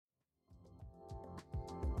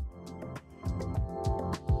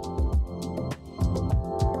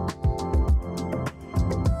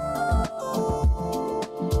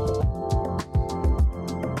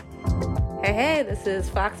Hey, this is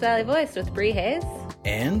Fox Valley Voice with Bree Hayes.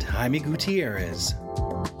 And Jaime Gutierrez.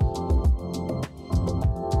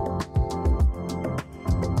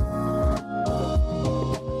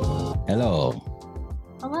 Hello.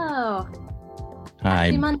 Hello. Hi.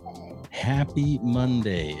 Happy Monday. Happy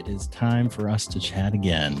Monday. It is time for us to chat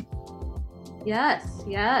again. Yes.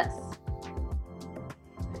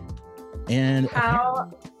 And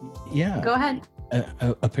yeah. Go ahead.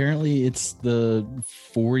 Apparently it's the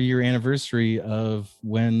 4-year anniversary of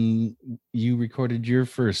when you recorded your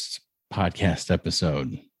first podcast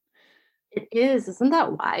episode. It is. Isn't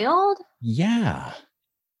that wild? Yeah.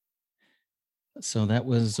 So that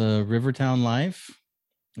was Rivertown Life,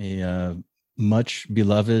 a much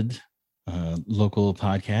beloved local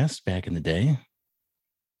podcast back in the day.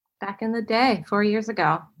 Back in the day, 4 years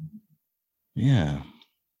ago. Yeah.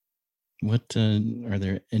 What are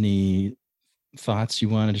there any thoughts you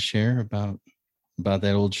wanted to share about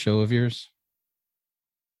that old show of yours?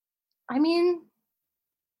 I mean,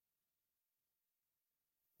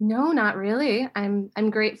 no, not really. I'm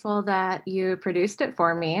grateful that you produced it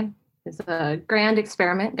for me. It's a grand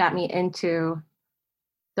experiment, got me into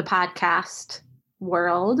the podcast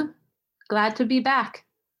world. Glad to be back.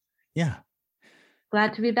 Yeah.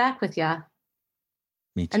 Glad to be back with you.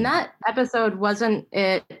 Me too. And that episode, wasn't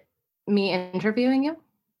it me interviewing you?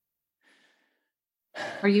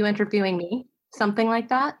 Are you interviewing me? Something like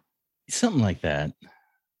that? Something like that.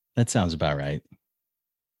 That sounds about right.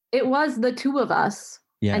 It was the two of us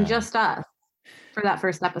and just us for that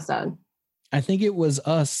first episode. I think it was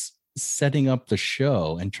us setting up the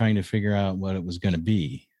show and trying to figure out what it was going to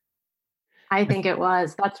be. I think it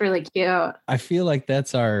was. That's really cute. I feel like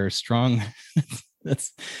that's our strong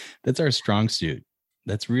that's our strong suit.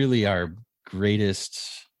 That's really our greatest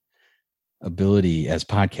ability as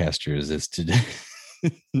podcasters is to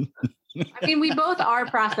I mean, we both are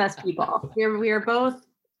process people. We are both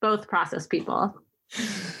process people.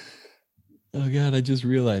 Oh God, I just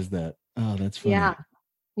realized that. Oh, that's funny.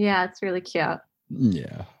 Yeah, it's really cute.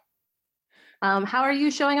 Yeah. How are you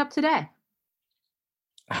showing up today?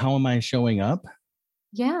 How am I showing up?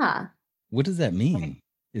 Yeah. What does that mean?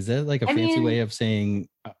 Is that like a fancy way of saying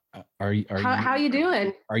how you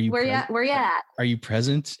doing? Are you where you at? Are you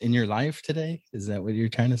present in your life today? Is that what you're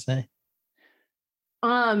trying to say?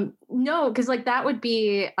 No, because like that would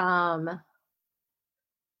be I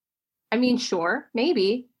mean, sure,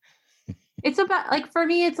 maybe. It's about like, for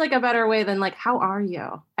me, it's like a better way than like, how are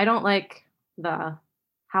you? I don't like the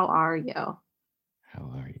how are you? How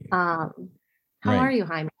are you? How are you,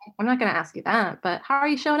 Jaime? I'm not gonna ask you that, but how are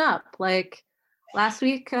you showing up? Like last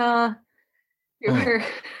week, it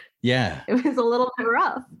was a little bit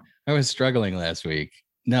rough. I was struggling last week.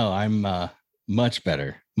 No, I'm much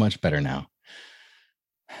better now.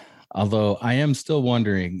 Although I am still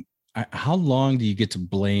wondering, how long do you get to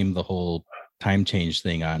blame the whole time change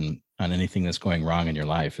thing on anything that's going wrong in your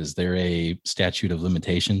life? Is there a statute of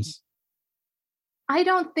limitations? I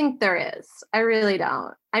don't think there is. I really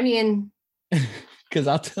don't. I mean, because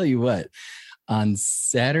I'll tell you what, on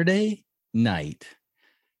Saturday night,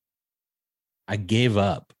 I gave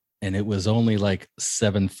up and it was only like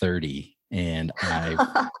 7:30 and I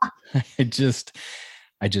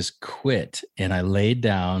just quit and I laid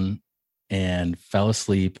down and fell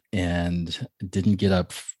asleep and didn't get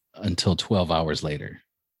up until 12 hours later.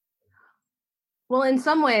 Well, in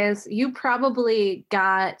some ways, you probably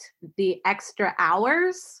got the extra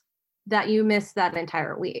hours that you missed that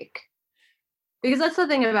entire week. Because that's the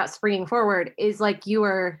thing about springing forward is like you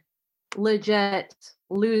were legit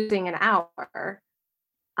losing an hour.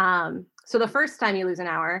 So the first time you lose an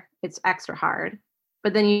hour, it's extra hard,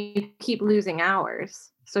 but then you keep losing hours.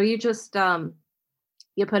 So you just,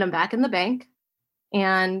 you put them back in the bank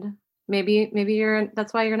and maybe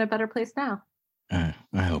that's why you're in a better place now. I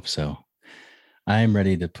hope so. I'm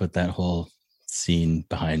ready to put that whole scene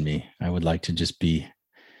behind me. I would like to just be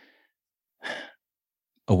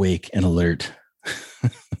awake and alert.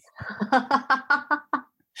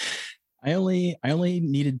 I only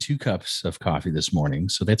needed 2 cups of coffee this morning,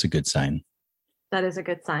 so that's a good sign. That is a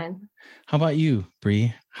good sign. How about you,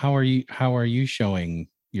 Bree? How are you showing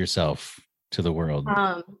yourself to the world?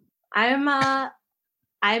 I'm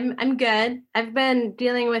good. I've been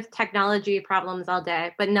dealing with technology problems all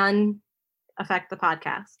day, but none affect the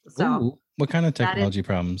podcast. So, ooh, what kind of technology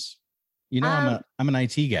problems? You know, I'm an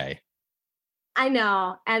IT guy. I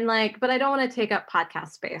know, and but I don't want to take up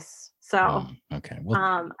podcast space. So, okay.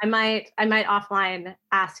 Well, I might offline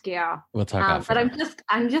ask you. We'll talk off. But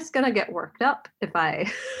I'm just gonna get worked up if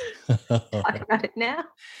I talk about it now.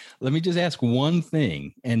 Let me just ask one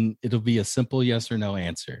thing, and it'll be a simple yes or no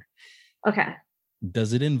answer. Okay.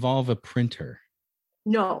 does it involve a printer?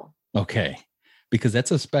 No. Okay. Because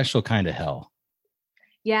that's a special kind of hell.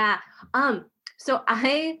 Yeah. So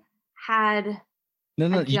I had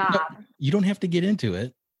No, a job. you don't have to get into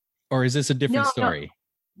it. Or is this a different story?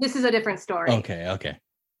 No, this is a different story. Okay.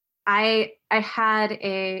 I had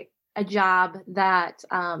a job that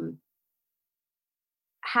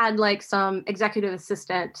had like some executive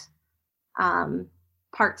assistant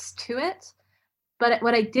parts to it. But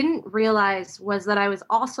what I didn't realize was that I was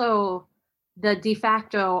also the de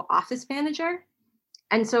facto office manager.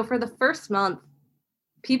 And so for the first month,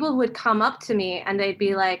 people would come up to me and they'd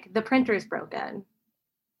be like, the printer's broken.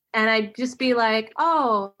 And I'd just be like,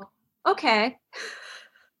 oh, okay.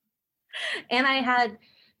 And I had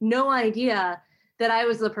no idea that I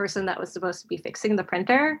was the person that was supposed to be fixing the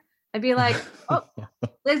printer. I'd be like, oh,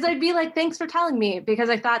 I'd be like, thanks for telling me, because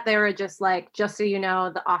I thought they were just like, just so you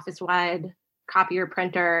know, the office-wide copier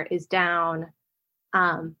printer is down.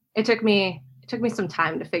 It took me some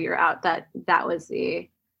time to figure out that was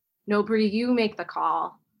no, Bree, you make the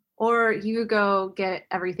call, or you go get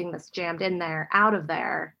everything that's jammed in there out of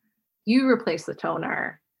there. You replace the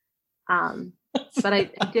toner. But I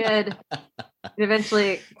did. It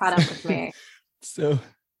eventually caught up with me. So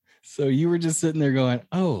you were just sitting there going,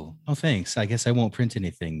 oh, thanks. I guess I won't print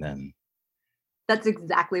anything then. That's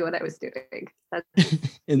exactly what I was doing.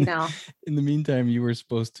 In the meantime, you were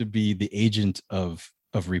supposed to be the agent of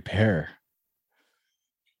repair.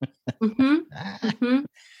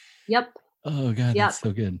 Yep. Oh God, That's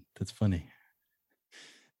so good. That's funny.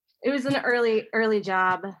 It was an early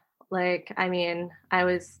job. Like, I mean, I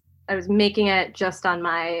was making it just on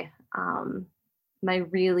my my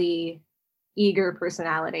really eager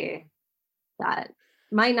personality that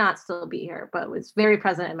might not still be here, but was very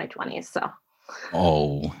present in my 20s. So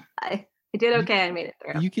I did okay. I made it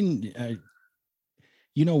through. You can,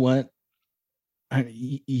 you know what?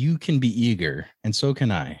 You can be eager, and so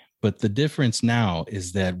can I. But the difference now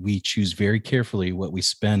is that we choose very carefully what we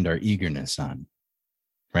spend our eagerness on,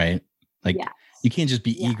 right? Like, you can't just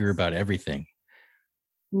be eager about everything.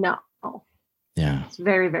 No. Yeah. It's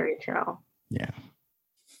very, very true. Yeah.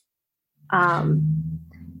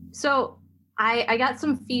 So I got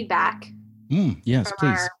some feedback. Yes, from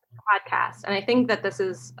please. Our podcast. And I think that this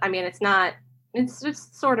is, I mean, it's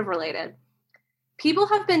just sort of related. People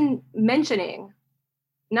have been mentioning,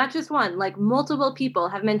 not just one, like multiple people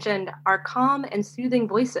have mentioned our calm and soothing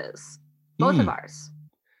voices, both of ours.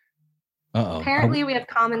 Uh-oh. Apparently we have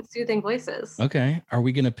calm and soothing voices. Okay. Are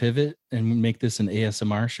we going to pivot and make this an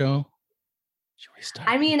ASMR show? Should we start?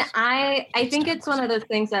 I mean, I think it's one of those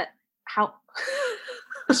things that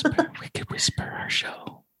we could whisper our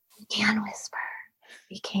show. We can whisper.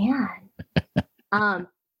 We can.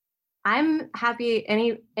 I'm happy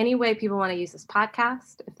any way people want to use this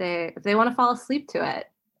podcast. If they want to fall asleep to it,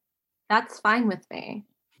 that's fine with me.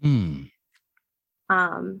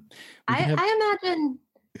 I imagine.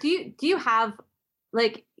 Do you have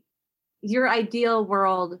like your ideal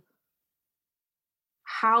world?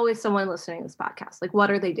 How is someone listening to this podcast? Like, what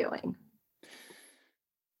are they doing?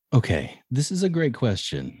 Okay, this is a great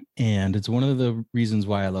question, and it's one of the reasons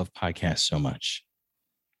why I love podcasts so much.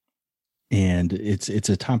 And it's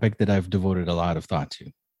a topic that I've devoted a lot of thought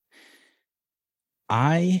to.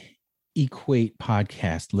 I equate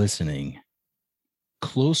podcast listening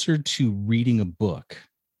closer to reading a book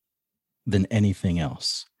than anything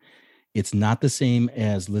else. It's not the same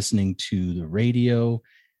as listening to the radio.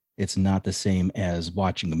 It's not the same as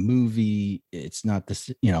watching a movie. It's not this,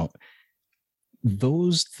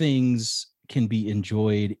 those things can be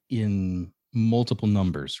enjoyed in multiple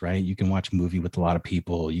numbers, right? You can watch a movie with a lot of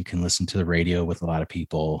people. You can listen to the radio with a lot of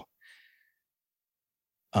people.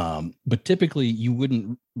 But typically you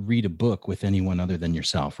wouldn't read a book with anyone other than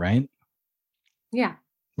yourself, right? Yeah.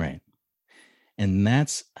 Right. And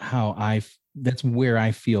that's where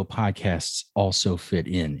I feel podcasts also fit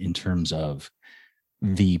in terms of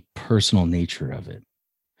the personal nature of it.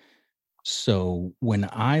 So when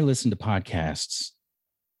I listen to podcasts,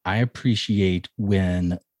 I appreciate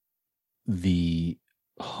when the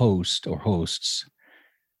host or hosts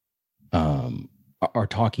are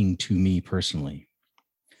talking to me personally.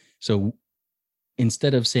 So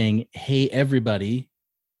instead of saying, hey, everybody,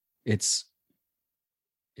 it's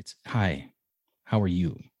hi, how are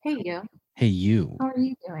you? Hey, you. Hey, you. How are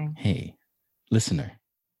you doing? Hey, listener.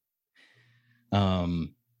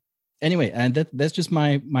 Anyway, and that's just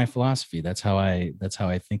my philosophy. That's how I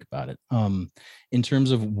think about it. In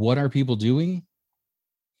terms of what are people doing?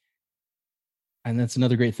 And that's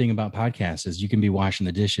another great thing about podcasts is you can be washing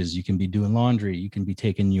the dishes, you can be doing laundry, you can be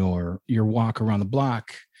taking your walk around the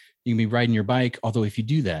block, you can be riding your bike. Although if you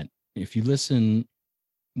do that, if you listen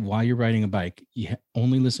while you're riding a bike, you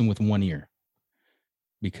only listen with one ear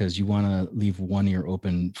because you want to leave one ear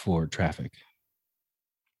open for traffic.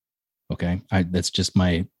 Okay. That's just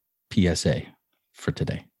my PSA for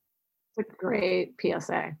today. It's a great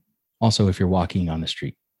PSA. Also, if you're walking on the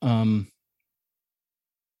street.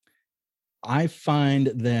 I find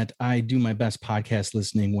that I do my best podcast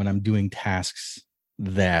listening when I'm doing tasks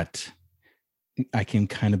that I can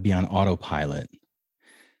kind of be on autopilot.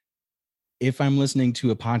 If I'm listening to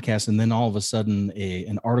a podcast and then all of a sudden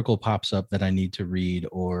an article pops up that I need to read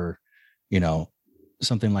or,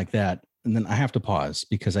 something like that, and then I have to pause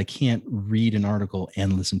because I can't read an article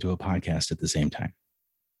and listen to a podcast at the same time.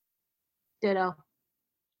 Ditto.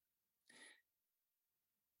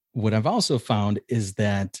 What I've also found is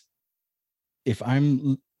that if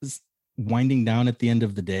I'm winding down at the end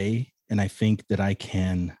of the day and I think that I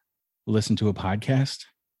can listen to a podcast,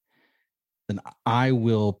 then I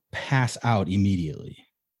will pass out immediately.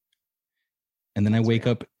 And then I wake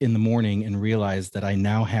up in the morning and realize that I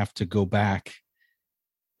now have to go back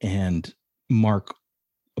and mark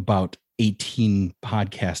about 18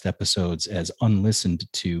 podcast episodes as unlistened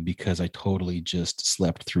to because I totally just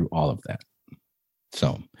slept through all of that.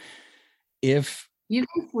 So if you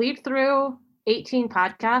can sleep through 18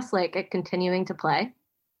 podcasts, like it continuing to play.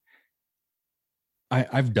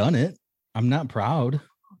 I've done it. I'm not proud.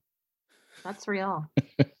 That's real.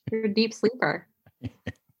 You're a deep sleeper.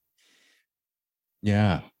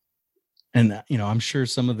 Yeah. And, I'm sure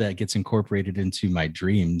some of that gets incorporated into my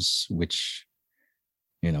dreams, which,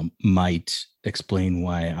 might explain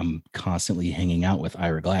why I'm constantly hanging out with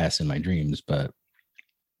Ira Glass in my dreams. But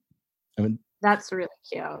I mean, that's really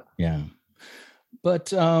cute. Yeah.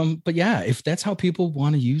 But yeah, if that's how people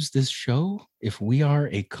want to use this show, if we are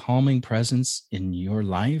a calming presence in your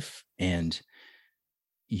life and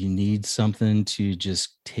you need something to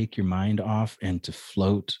just take your mind off and to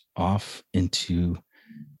float off into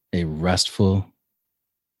a restful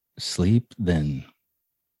sleep, then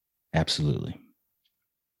absolutely.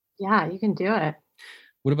 Yeah, you can do it.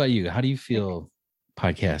 What about you? How do you feel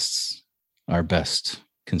podcasts are best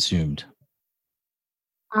consumed?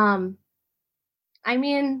 I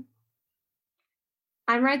mean,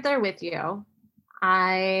 I'm right there with you.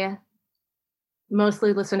 I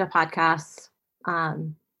mostly listen to podcasts.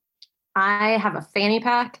 I have a fanny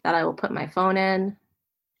pack that I will put my phone in,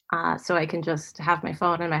 so I can just have my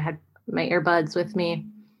phone and my earbuds with me,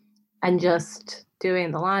 and just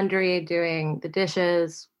doing the laundry, doing the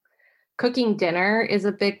dishes, cooking dinner is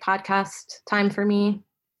a big podcast time for me.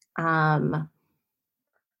 I'll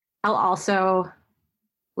also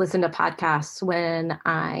listen to podcasts when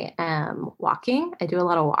I am walking. I do a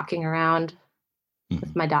lot of walking around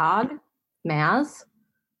with my dog, Maz.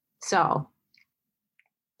 So,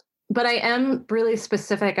 but I am really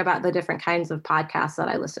specific about the different kinds of podcasts that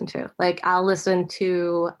I listen to. Like I'll listen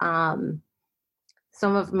to some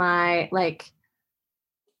of my like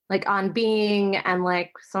On Being and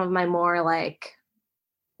like some of my more like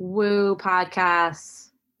woo podcasts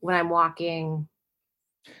when I'm walking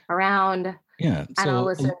around. Yeah. And I'll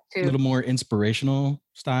listen to a little more inspirational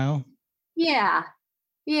style. Yeah.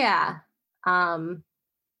 Yeah. And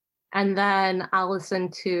then I'll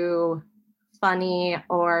listen to funny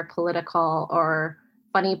political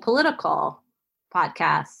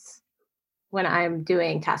podcasts when I'm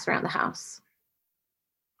doing tasks around the house.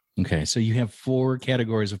 Okay. So you have 4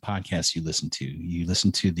 categories of podcasts you listen to. You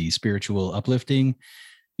listen to the spiritual uplifting,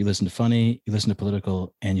 you listen to funny, you listen to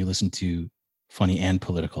political, and you listen to funny and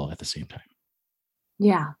political at the same time.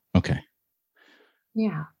 Yeah. Okay.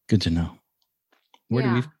 Yeah. Good to know.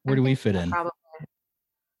 Where do we fit in? Probably.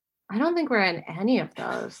 I don't think we're in any of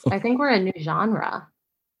those. I think we're a new genre.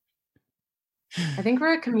 I think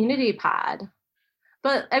we're a community pod.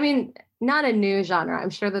 But I mean, not a new genre. I'm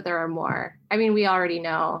sure that there are more. I mean, we already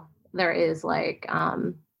know there is like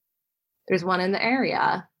there's one in the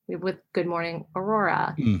area with Good Morning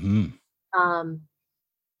Aurora. Mm-hmm.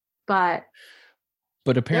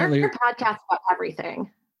 But apparently there are podcasts about everything.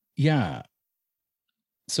 Yeah.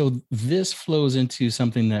 So this flows into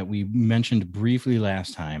something that we mentioned briefly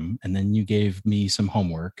last time, and then you gave me some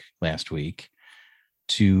homework last week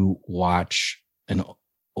to watch an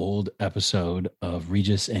old episode of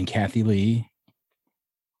Regis and Kathy Lee.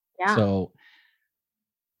 Yeah. So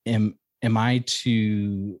am I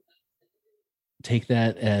to take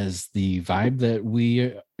that as the vibe that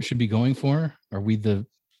we should be going for? Are we the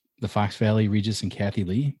Fox Valley Regis and Kathy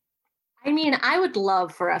Lee? I mean, I would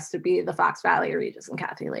love for us to be the Fox Valley Regis and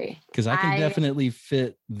Kathy Lee. Because I can definitely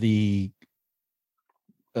fit the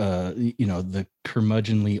the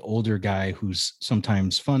curmudgeonly older guy who's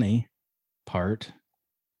sometimes funny part.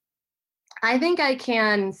 I think I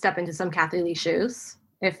can step into some Kathy Lee shoes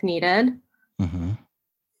if needed. Mm-hmm.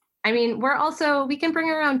 I mean, we can bring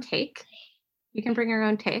our own take. You can bring our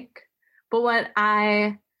own take. But what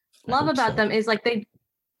I love about them is like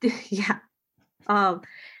yeah.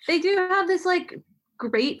 They do have this like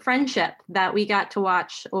great friendship that we got to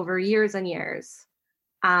watch over years and years.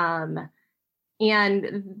 And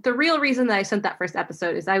the real reason that I sent that first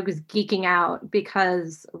episode is I was geeking out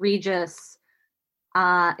because Regis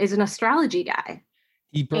is an astrology guy.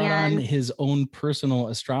 He brought on his own personal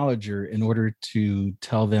astrologer in order to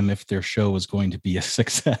tell them if their show was going to be a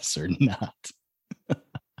success or not.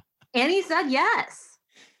 And he said yes.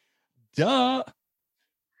 Duh.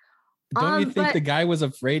 Don't you think the guy was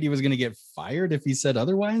afraid he was going to get fired if he said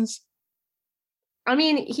otherwise? I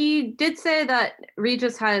mean, he did say that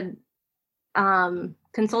Regis had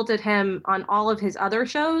consulted him on all of his other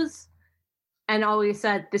shows and always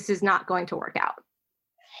said, this is not going to work out.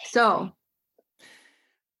 So.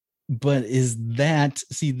 But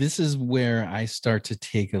this is where I start to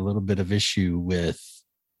take a little bit of issue with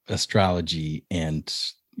astrology and,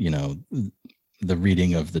 the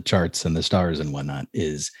reading of the charts and the stars and whatnot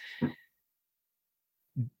is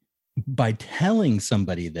by telling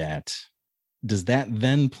somebody that, does that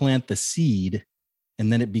then plant the seed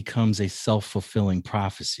and then it becomes a self-fulfilling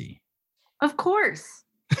prophecy? Of course.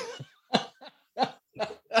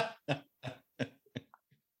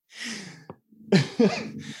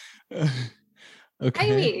 Okay.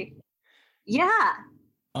 I mean, yeah.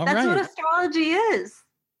 That's what astrology is.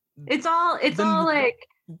 It's all like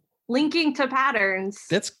linking to patterns.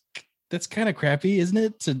 That's kind of crappy, isn't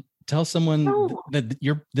it? To tell someone that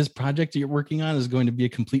this project that you're working on is going to be a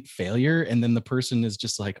complete failure, and then the person is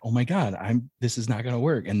just like, "Oh my God, this is not going to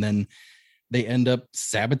work," and then they end up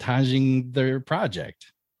sabotaging their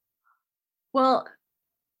project. Well,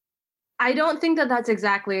 I don't think that that's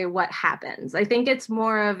exactly what happens. I think it's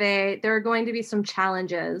more of there are going to be some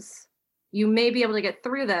challenges. You may be able to get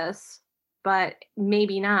through this, but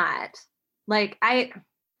maybe not. Like, I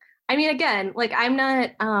mean, again, like I'm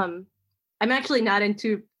actually not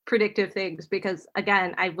into predictive things because,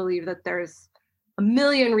 again, I believe that there's a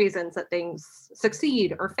million reasons that things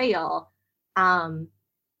succeed or fail. And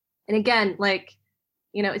again, like,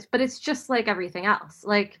 it's just like everything else.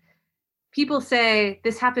 Like, people say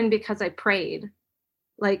this happened because I prayed.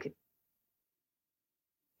 Like,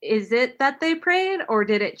 is it that they prayed or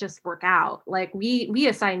did it just work out? Like we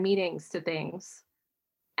assign meanings to things.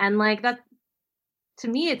 And like that, to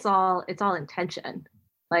me, it's all intention.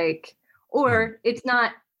 Like, or it's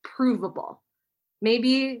not provable.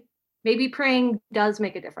 Maybe praying does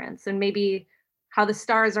make a difference. And maybe how the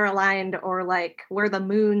stars are aligned or like where the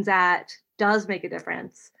moon's at does make a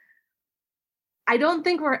difference. I don't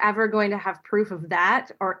think we're ever going to have proof of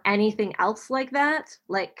that or anything else like that,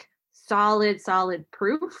 like solid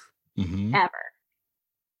proof ever.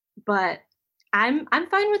 But I'm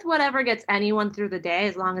fine with whatever gets anyone through the day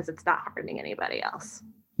as long as it's not harming anybody else.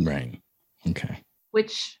 Right. Okay.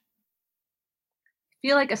 Which I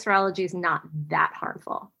feel like astrology is not that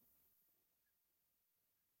harmful.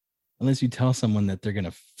 Unless you tell someone that they're going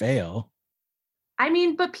to fail. I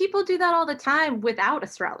mean, but people do that all the time without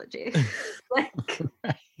astrology. Like,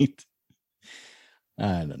 right.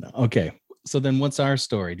 I don't know. Okay. So then what's our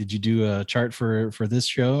story? Did you do a chart for this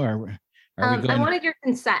show? Or are we going? I wanted your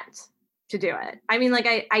consent to do it. I mean,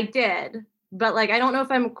 like I did, but like, I don't know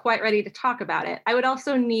if I'm quite ready to talk about it. I would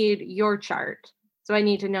also need your chart. So I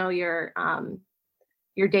need to know your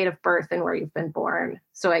date of birth and where you've been born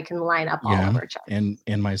so I can line up all of our charts. And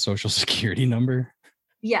my social security number.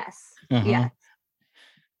 Yes. Uh-huh. Yeah.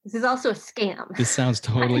 This is also a scam. This sounds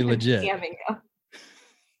totally legit. Scamming you.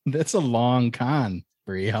 That's a long con,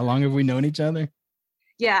 Bree. How long have we known each other?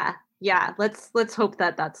 Yeah. Let's hope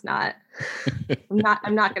that that's not.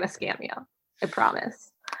 I'm not going to scam you. I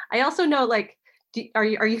promise. I also know, like, are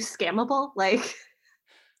you scammable? Like,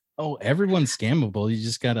 oh, everyone's scammable. You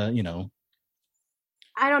just gotta,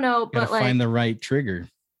 I don't know, but like, find the right trigger.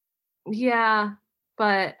 Yeah,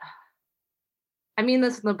 but I mean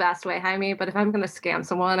this in the best way, Jaime, but if I'm going to scam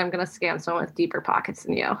someone, I'm going to scam someone with deeper pockets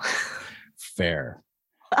than you. Fair.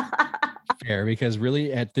 Fair, because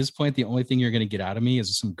really at this point, the only thing you're going to get out of me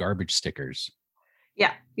is some garbage stickers.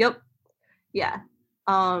 Yeah. Yep. Yeah.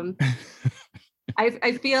 I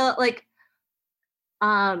feel like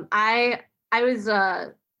I was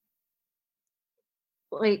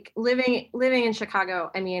like living in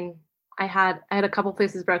Chicago. I mean, I had a couple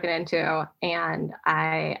places broken into, and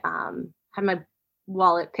I had my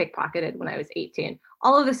wallet pickpocketed when I was 18.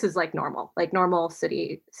 All of this is like normal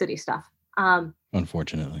city stuff.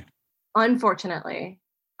 Unfortunately.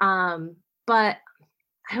 But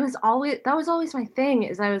that was always my thing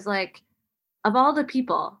is I was like, of all the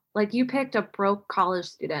people, like you picked a broke college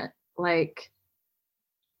student, like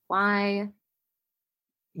why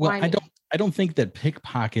Well, me? I don't think that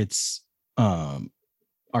pickpockets are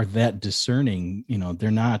that discerning. You know,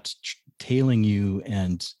 they're not tailing you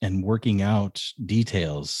and working out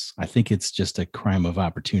details. I think it's just a crime of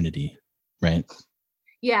opportunity, right?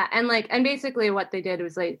 Yeah, and basically what they did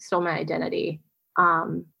was like stole my identity.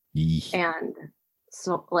 Um Yee. and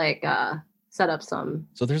so like set up some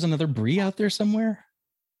So there's another Bree out there somewhere.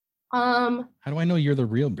 um How do I know you're the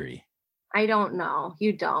real Bree? I don't know.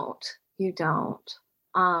 You don't.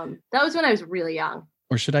 That was when I was really young.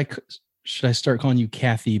 Or should I start calling you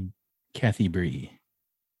Kathy Bree?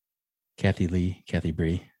 Kathy Lee, Kathy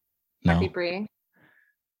Bree? No. Kathy Bree.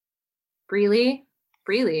 Breely.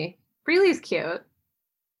 Breely's cute.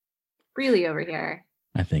 Breely over here.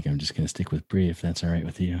 I think I'm just going to stick with Bree if that's all right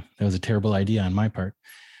with you. That was a terrible idea on my part.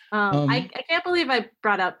 I can't believe I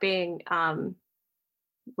brought up being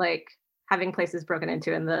like having places broken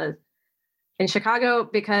into in Chicago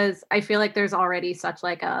because I feel like there's already such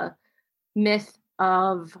like a myth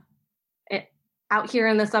of it out here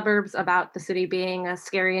in the suburbs about the city being a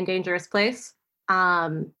scary and dangerous place.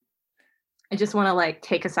 I just want to like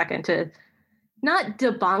take a second to not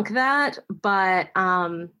debunk that, but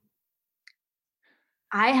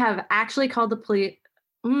I have actually called the police.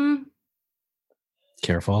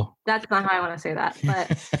 Careful. That's not how I want to say that,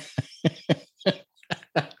 but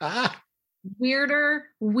weirder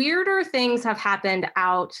things have happened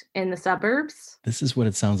out in the suburbs. This is what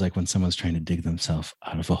it sounds like when someone's trying to dig themselves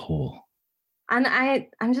out of a hole. And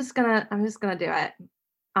I'm just gonna do it.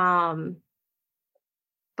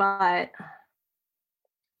 But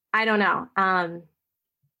I don't know.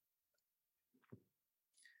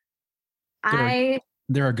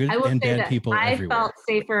 There are good and bad people everywhere. I felt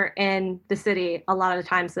safer in the city a lot of the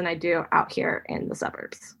times than I do out here in the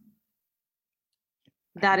suburbs.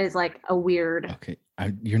 That is like a weird. Okay,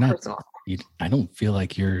 you're not. I don't feel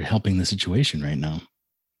like you're helping the situation right now.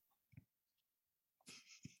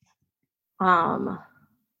 I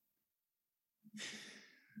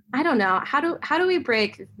don't know. How do we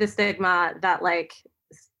break the stigma that like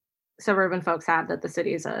suburban folks have that the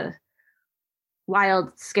city is a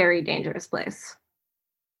wild, scary, dangerous place?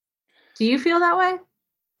 Do you feel that way?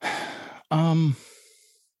 I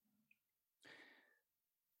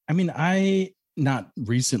mean, not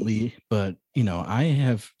recently, but you know, I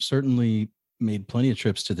have certainly made plenty of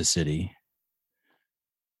trips to the city,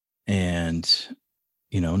 and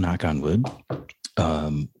you know, knock on wood,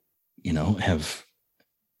 you know, have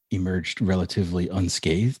emerged relatively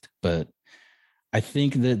unscathed. But I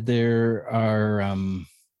think that there are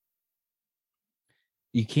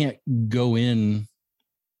you can't go in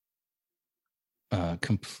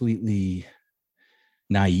completely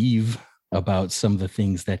naive about some of the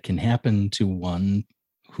things that can happen to one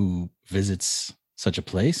who visits such a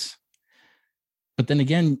place. But then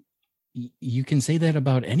again, you can say that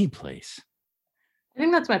about any place. I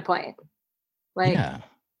think that's my point. Like, yeah.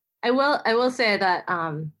 I will say that,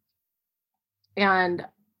 and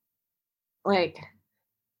like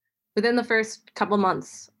within the first couple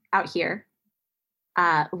months out here,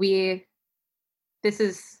 this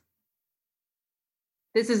is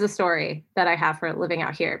a story that I have for living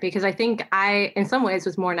out here because I think I, in some ways,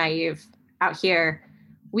 was more naive out here.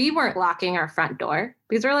 We weren't locking our front door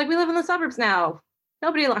because we're like, we live in the suburbs now.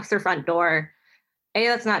 Nobody locks their front door.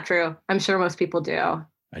 That's not true. I'm sure most people do.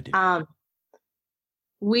 I do.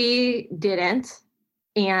 We didn't.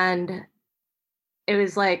 And it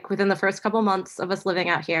was like within the first couple months of us living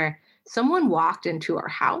out here, someone walked into our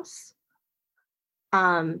house.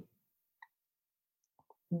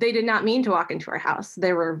 They did not mean to walk into our house.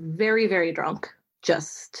 They were very, very drunk,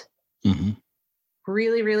 just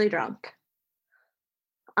really, really drunk.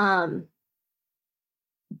 But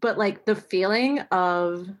like the feeling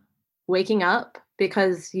of waking up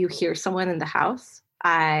because you hear someone in the house,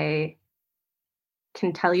 I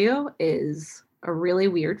can tell you is a really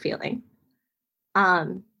weird feeling.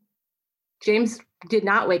 James did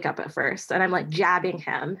not wake up at first, and I'm like jabbing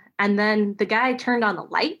him. And then the guy turned on the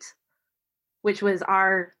light, which was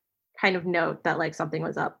our kind of note that like something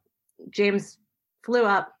was up. James flew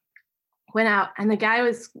up, went out, and the guy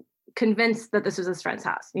was convinced that this was his friend's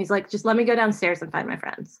house. And he's like, just let me go downstairs and find my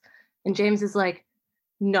friends. And James is like,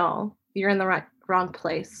 no, you're in the wrong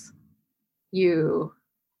place. You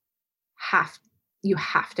have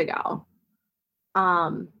to go.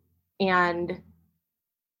 And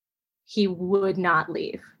he would not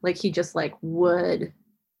leave. Like he just like would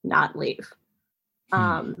not leave.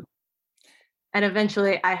 And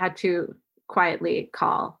eventually I had to quietly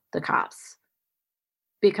call the cops.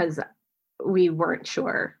 because we weren't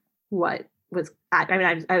sure what was,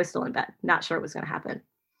 I was still in bed, not sure what was going to happen.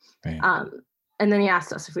 Right. And then he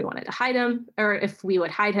asked us if we wanted to hide him or if we would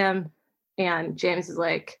hide him. And James is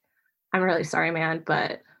like, I'm really sorry, man,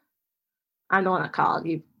 but I'm the one that called.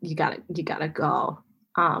 You gotta go.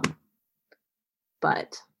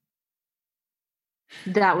 But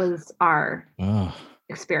that was our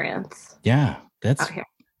experience. Yeah, out here.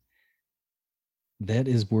 That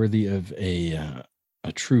is worthy of a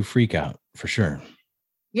true freak out for sure.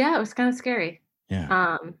 Yeah, it was kind of scary.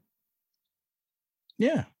 Yeah.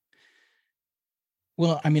 Yeah.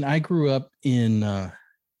 Well, I mean, I grew up in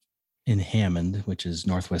Hammond, which is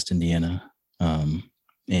Northwest Indiana,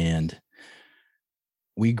 and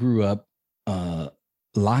we grew up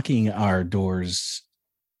locking our doors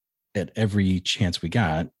at every chance we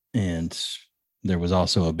got, and there was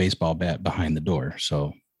also a baseball bat behind the door.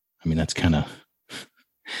 So, I mean, that's kind of.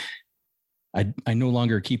 I no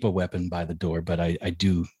longer keep a weapon by the door, but I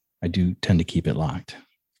do tend to keep it locked.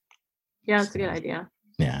 Yeah, it's a good idea.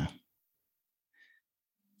 Yeah.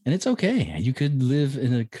 And it's okay. You could live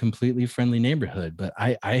in a completely friendly neighborhood, but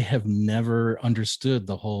I have never understood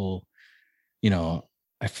the whole,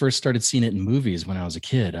 I first started seeing it in movies when I was a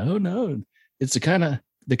kid. Oh no, it's the kind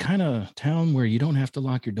of town where you don't have to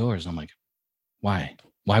lock your doors. I'm like, why?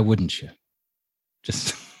 Why wouldn't you?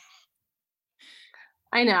 Just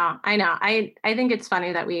I know. I think it's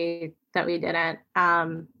funny that we didn't.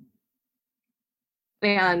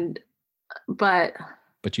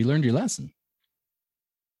 But you learned your lesson.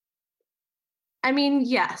 I mean,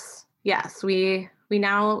 yes, we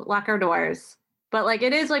now lock our doors, but like,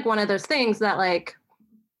 it is like one of those things that like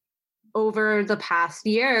over the past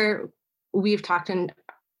year, we've talked in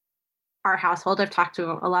our household. I've talked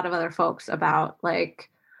to a lot of other folks about like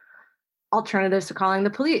alternatives to calling the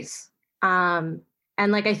police.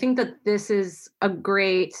 And like, I think that this is a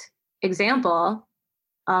great example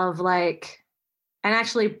of like, and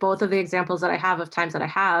actually both of the examples that I have of times that I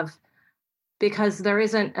have, because there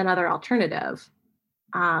isn't another alternative.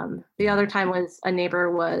 The other time was a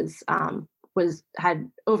neighbor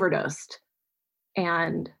had overdosed,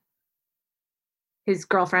 and his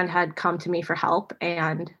girlfriend had come to me for help,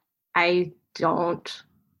 and I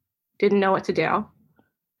didn't know what to do.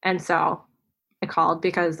 And so I called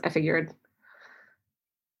because I figured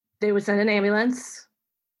they would send an ambulance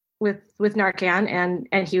with Narcan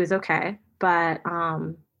and he was okay. But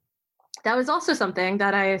that was also something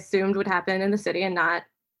that I assumed would happen in the city and not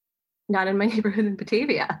in my neighborhood in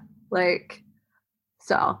Batavia. Like,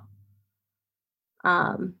 so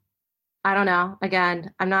I don't know.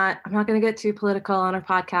 Again, I'm not going to get too political on our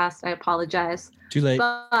podcast. I apologize. Too late.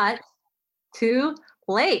 But too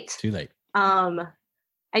late. Too late. I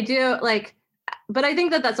do like, but I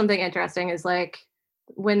think that that's something interesting is like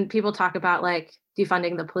when people talk about like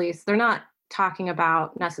defunding the police, they're not talking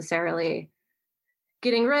about necessarily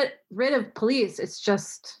getting rid of police. It's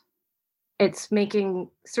just, it's making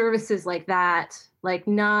services like that, like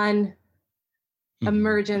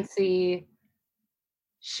non-emergency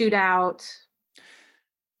shootout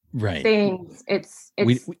things. It's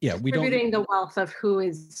distributing the wealth of who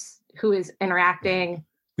is interacting.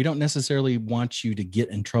 We don't necessarily want you to get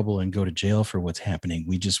in trouble and go to jail for what's happening.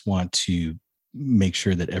 We just want to make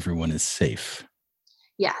sure that everyone is safe.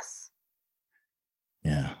 Yes.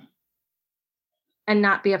 Yeah. And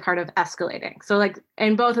not be a part of escalating. So like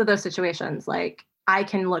in both of those situations, like I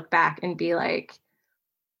can look back and be like,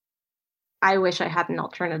 I wish I had an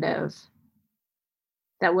alternative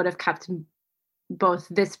that would have kept both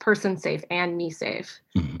this person safe and me safe.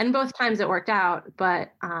 Mm-hmm. And both times it worked out,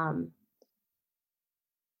 but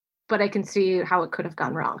I can see how it could have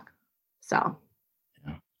gone wrong. So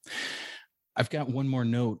yeah. I've got one more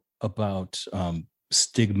note about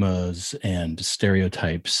stigmas and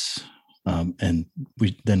stereotypes. And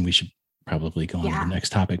we should probably go on to the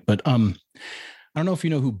next topic. But I don't know if you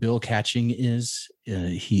know who Bill Catching is.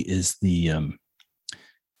 He is the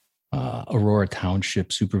Aurora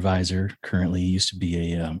Township supervisor. Currently, he used to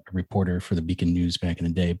be a reporter for the Beacon News back in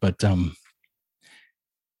the day. But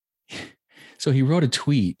so he wrote a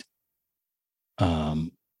tweet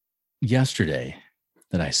yesterday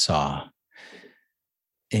that I saw,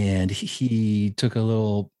 and he took a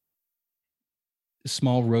little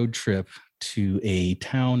small road trip to a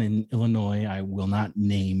town in Illinois. I will not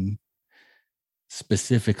name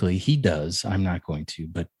specifically. He does. I'm not going to,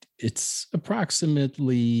 but it's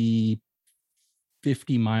approximately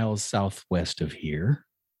 50 miles southwest of here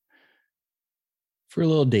for a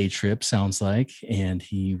little day trip, sounds like. And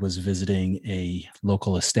he was visiting a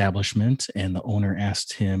local establishment, and the owner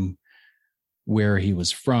asked him where he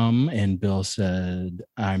was from, and Bill said,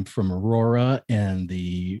 "I'm from Aurora," and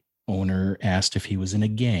the owner asked if he was in a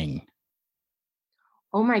gang.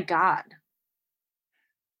 Oh my God.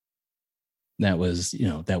 That was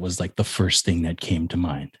like the first thing that came to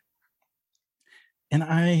mind. And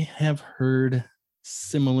I have heard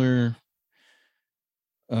similar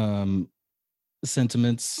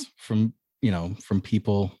sentiments from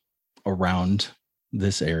people around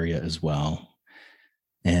this area as well.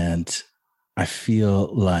 And I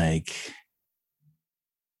feel like,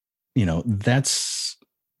 that's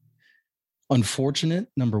unfortunate,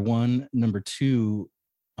 number one. Number two,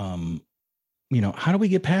 how do we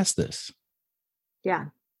get past this? Yeah.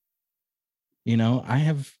 I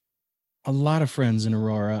have a lot of friends in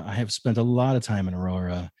Aurora. I have spent a lot of time in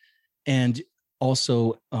Aurora. And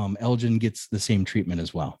also, Elgin gets the same treatment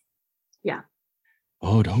as well. Yeah.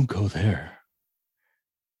 Oh, don't go there.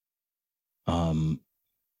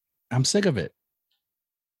 I'm sick of it.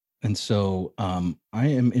 And so I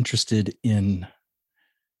am interested in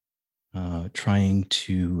trying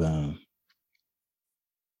to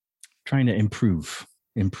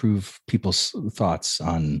improve people's thoughts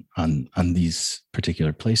on these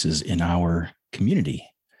particular places in our community,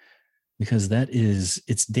 because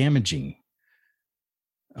it's damaging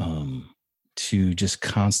to just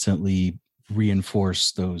constantly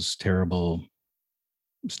reinforce those terrible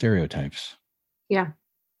stereotypes. Yeah.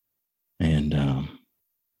 And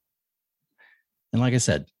like I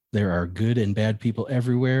said, there are good and bad people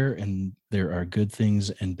everywhere, and there are good things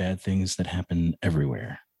and bad things that happen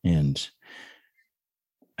everywhere. And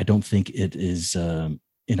I don't think it is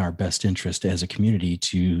in our best interest as a community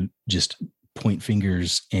to just point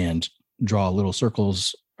fingers and draw little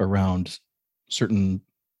circles around certain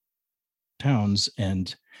towns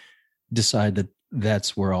and decide that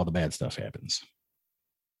that's where all the bad stuff happens.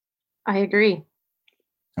 I agree.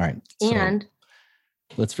 All right. And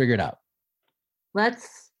so let's figure it out.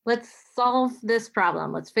 Let's solve this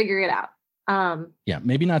problem. Let's figure it out. Yeah,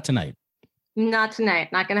 maybe not tonight. Not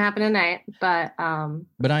tonight. Not going to happen tonight. But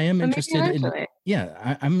I am interested in.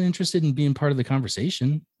 Yeah, I'm interested in being part of the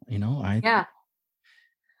conversation. Yeah.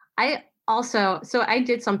 I also. So I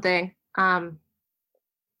did something. I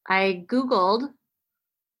Googled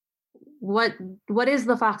what is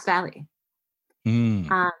the Fox Valley.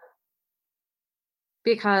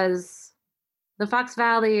 Because the Fox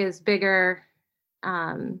Valley is bigger.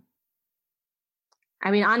 I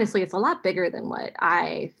mean, honestly, it's a lot bigger than what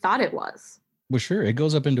I thought it was. Well, sure. It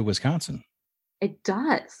goes up into Wisconsin. It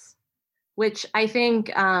does, which I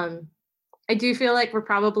think I do feel like we're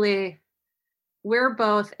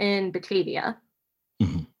both in Batavia.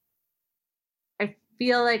 Mm-hmm. I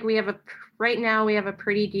feel like right now we have a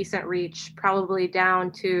pretty decent reach, probably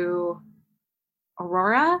down to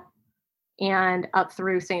Aurora and up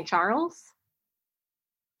through St. Charles.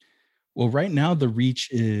 Well, right now the reach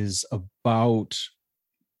is about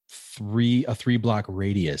a 3-block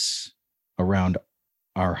radius around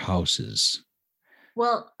our houses.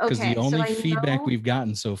 Well, okay. Because the only feedback we've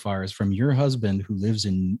gotten so far is from your husband, who lives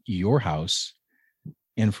in your house,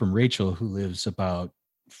 and from Rachel, who lives about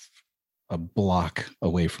a block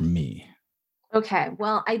away from me. Okay.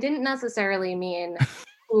 Well, I didn't necessarily mean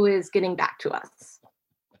who is getting back to us.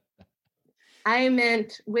 I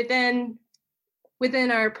meant within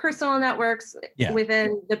our personal networks,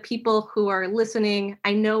 within the people who are listening.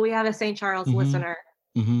 I know we have a St. Charles listener.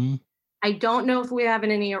 Mm-hmm. I don't know if we have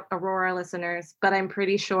any Aurora listeners, but I'm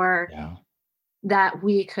pretty sure that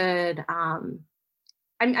we could.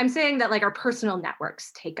 I'm saying that like our personal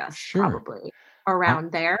networks take us probably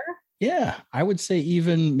around there. Yeah, I would say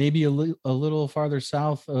even maybe a little farther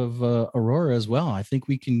south of Aurora as well. I think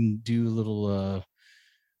we can do a little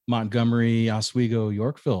Montgomery, Oswego,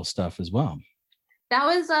 Yorkville stuff as well. That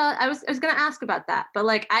was I was going to ask about that, but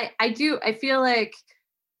like I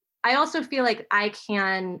also feel like I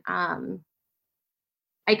can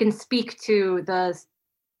speak to the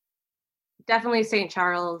definitely St.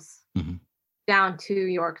 Charles down to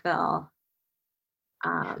Yorkville.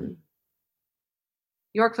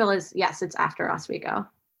 Yorkville is, yes, it's after Oswego.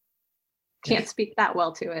 Can't speak that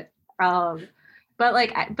well to it. But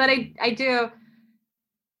I do.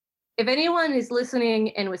 If anyone is listening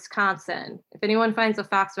in Wisconsin, if anyone finds a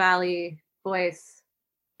Fox Valley voice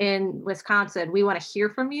in Wisconsin, we want to hear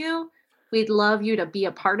from you. We'd love you to be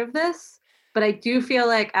a part of this. But I do feel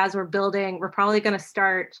like as we're building, we're probably going to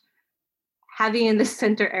start having in the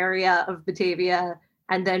center area of Batavia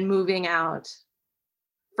and then moving out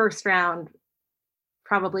first round,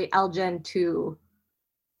 probably Elgin to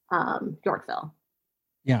Yorkville.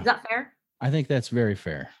 Yeah. Is that fair? I think that's very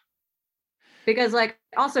fair. Because like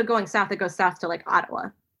also going south, it goes south to like Ottawa.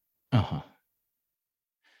 Uh-huh.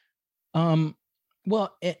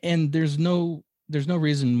 Well, and there's no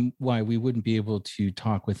reason why we wouldn't be able to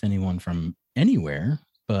talk with anyone from anywhere.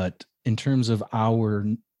 But in terms of our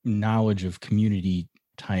knowledge of community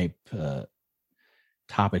type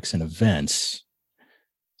topics and events,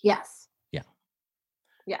 Yes. yeah.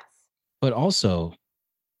 Yes. But also,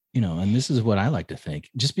 and this is what I like to think,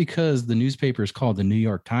 just because the newspaper is called the New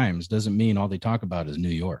York Times doesn't mean all they talk about is New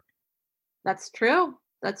York. That's true.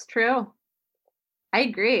 That's true. I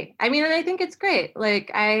agree. I mean, and I think it's great.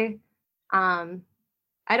 Like I'd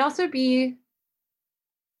also be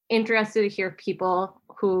interested to hear people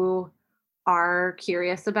who are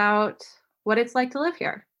curious about what it's like to live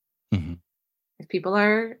here. Mm-hmm. If people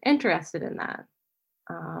are interested in that.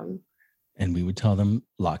 And we would tell them,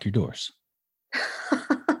 lock your doors.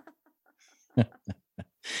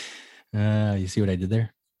 You see what I did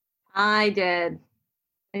there? I did.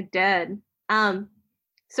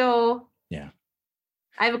 So yeah,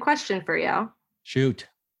 I have a question for you. Shoot.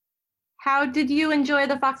 How did you enjoy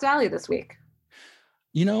the Fox Valley this week?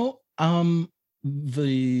 The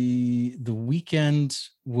weekend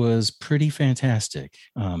was pretty fantastic.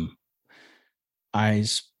 I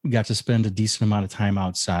got to spend a decent amount of time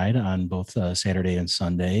outside on both Saturday and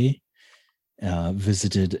Sunday.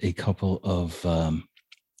 Visited a couple of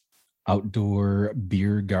outdoor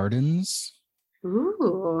beer gardens.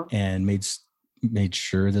 Ooh. And made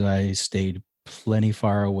sure that I stayed plenty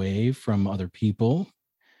far away from other people,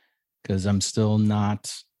 because I'm still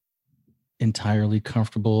not entirely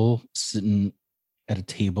comfortable sitting at a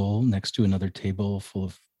table next to another table full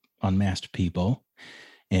of unmasked people.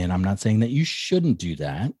 And I'm not saying that you shouldn't do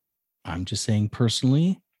that. I'm just saying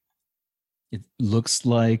personally, it looks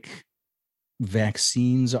like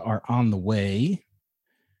vaccines are on the way.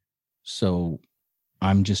 So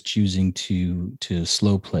I'm just choosing to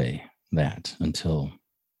slow play that until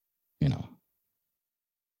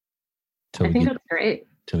I think that's great.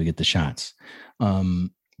 Till we get the shots.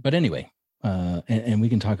 But anyway, and we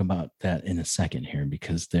can talk about that in a second here,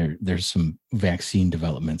 because there's some vaccine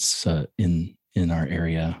developments in our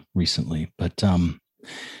area recently. But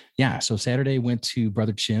yeah, so Saturday went to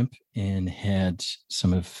Brother Chimp and had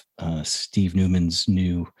some of Steve Newman's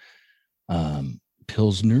new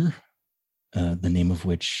Pilsner, the name of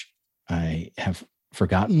which I have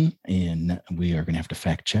forgotten, and we are going to have to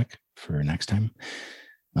fact check for next time.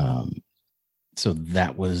 So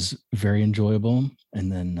that was very enjoyable. And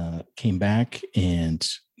then came back and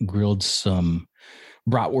grilled some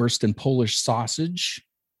bratwurst and Polish sausage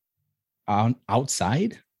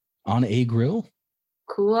outside on a grill.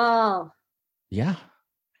 Cool. Yeah.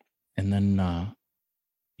 And then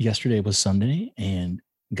yesterday was Sunday, and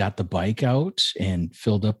got the bike out and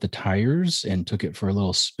filled up the tires and took it for a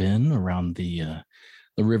little spin around the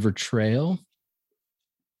river trail.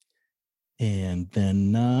 And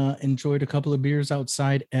then enjoyed a couple of beers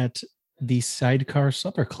outside at the Sidecar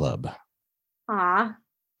Supper Club.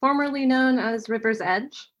 Formerly known as River's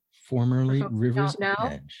Edge. Formerly River's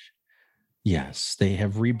Edge. Yes, they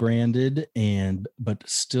have rebranded, but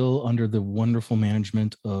still under the wonderful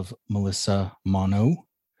management of Melissa Mono.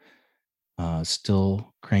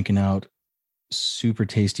 Still cranking out super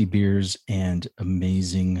tasty beers and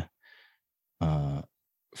amazing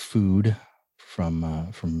food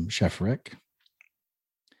from Chef Rick.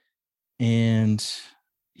 And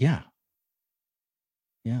yeah,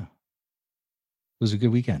 it was a good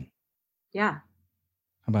weekend. Yeah. How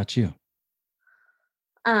about you?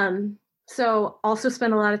 So also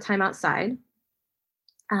spent a lot of time outside.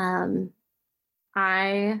 I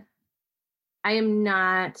am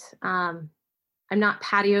not I'm not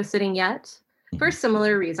patio sitting yet for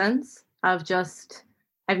similar reasons of just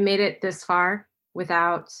I've made it this far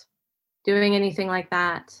without doing anything like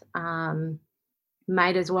that.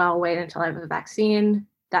 Might as well wait until I have a vaccine.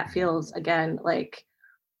 That feels again like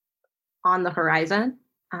on the horizon.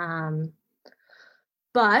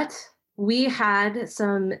 But we had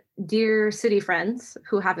some dear city friends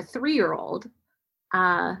who have a 3-year-old.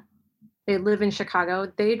 They live in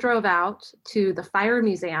Chicago. They drove out to the Fire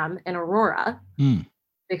Museum in Aurora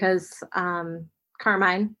because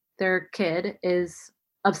Carmine, their kid, is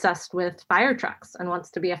obsessed with fire trucks and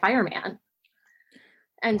wants to be a fireman.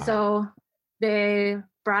 And so they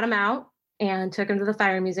brought him out and took him to the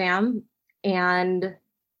Fire Museum, and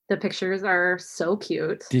the pictures are so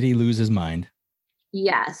cute. Did he lose his mind?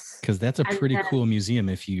 Yes. Because that's a pretty cool museum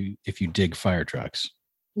if you dig fire trucks.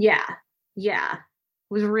 Yeah.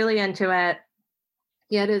 Was really into it.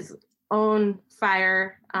 He had his own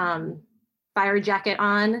fire jacket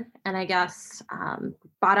on, and I guess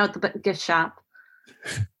bought out the gift shop.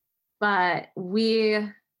 But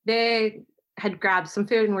they had grabbed some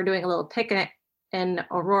food and we're doing a little picnic in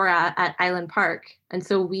Aurora at Island Park. And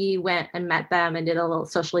so we went and met them and did a little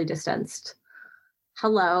socially distanced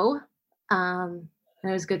hello. And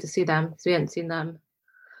it was good to see them because we hadn't seen them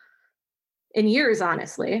in years,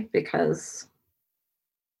 honestly, because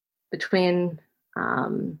between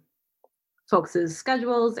folks'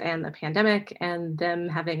 schedules and the pandemic and them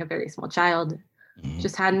having a very small child,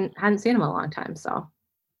 just hadn't seen them in a long time. So,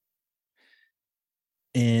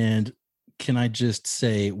 and can I just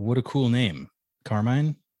say, what a cool name,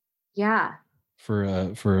 Carmine? Yeah. For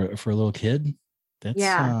a little kid,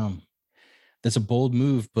 that's a bold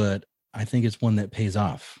move, but I think it's one that pays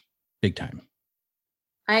off big time.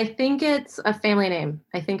 I think it's a family name.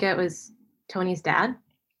 I think it was Tony's dad.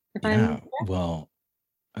 Well,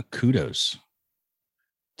 kudos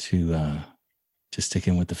to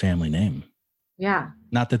sticking with the family name. Yeah.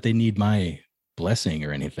 Not that they need my blessing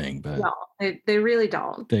or anything, but no, they really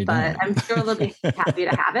don't. I'm sure they'll be happy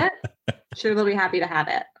to have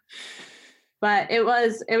it. But it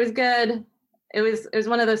was good. It was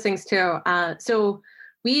one of those things too. So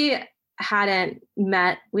we hadn't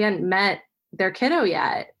met their kiddo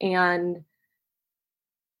yet, and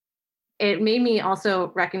it made me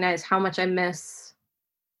also recognize how much I miss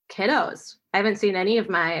kiddos. I haven't seen any of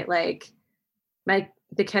the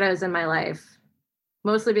kiddos in my life,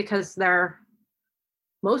 mostly because they're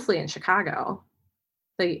mostly in Chicago,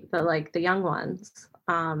 the young ones.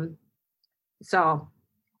 So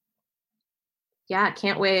yeah,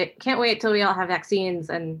 can't wait till we all have vaccines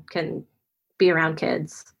and can be around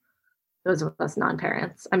kids. Those of us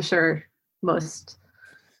non-parents. I'm sure most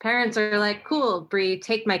parents are like, cool, Bree,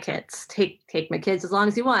 take my kids. Take my kids as long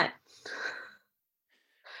as you want.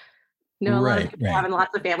 No, a lot of people having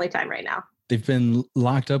lots of family time right now. They've been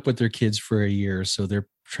locked up with their kids for a year, so they're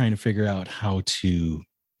trying to figure out how to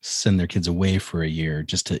send their kids away for a year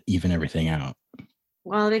just to even everything out.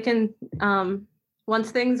 Well, they can,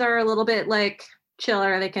 once things are a little bit like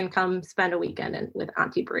chiller, they can come spend a weekend with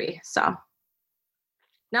Auntie Bree. So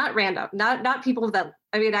not random, not people that,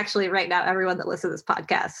 I mean, actually right now, everyone that listens to this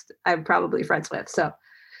podcast, I'm probably friends with. So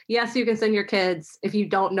yes, you can send your kids. If you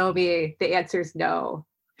don't know me, the answer is no.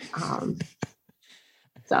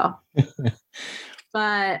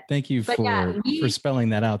 But thank you for spelling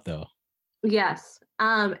that out though. Yes.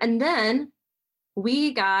 And then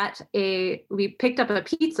we picked up a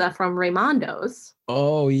pizza from Raimondo's.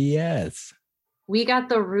 Oh yes. We got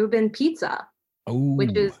the Reuben pizza,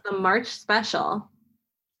 which is the March special.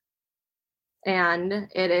 And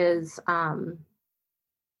it is a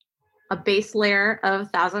base layer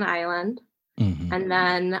of Thousand Island, and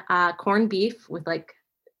then corned beef with like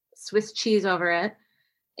Swiss cheese over it.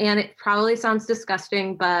 And it probably sounds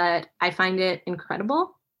disgusting, but I find it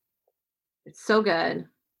incredible. It's so good.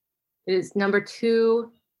 It is number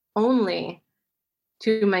 2 only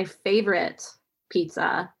to my favorite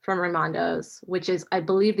pizza from Raimondo's, which is, I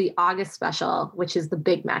believe, the August special, which is the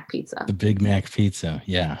Big Mac pizza. The Big Mac pizza,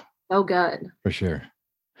 yeah. So good. For sure.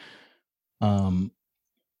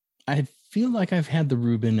 I feel like I've had the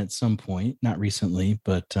Reuben at some point, not recently,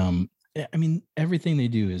 but I mean, everything they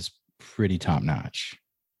do is pretty top notch.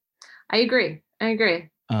 I agree.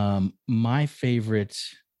 My favorite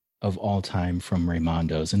of all time from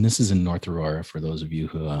Raimondo's, and this is in North Aurora for those of you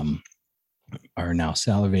who are now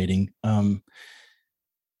salivating.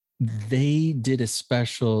 They did a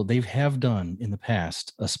special, they have done in the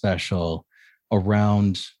past a special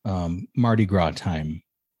around Mardi Gras time,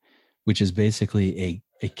 which is basically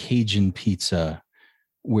a Cajun pizza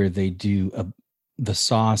where they do the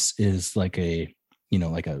sauce is like a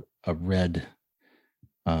red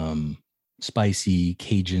spicy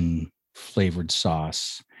Cajun flavored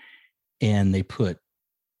sauce, and they put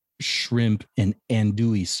shrimp and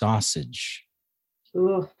andouille sausage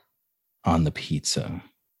on the pizza,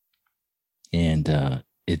 and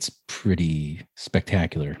it's pretty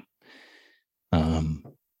spectacular.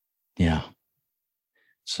 Yeah.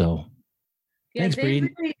 So thanks, Bree.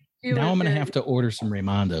 Really now I'm going to have to order some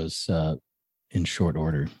Raimondo's in short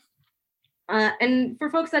order. And for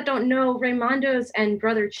folks that don't know, Raimondo's and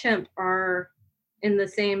Brother Chimp are in the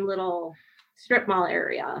same little strip mall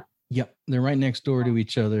area. Yep. They're right next door to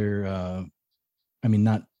each other. I mean,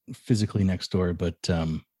 not physically next door, but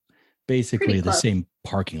basically the same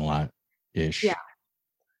parking lot-ish. Yeah.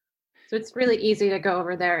 So it's really easy to go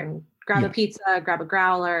over there and grab a pizza, grab a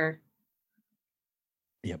growler.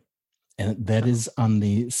 Yep. And that is on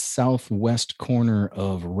the southwest corner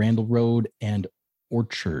of Randall Road and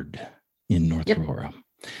Orchard in North Aurora.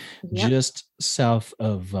 Yep. Just south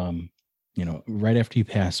of, right after you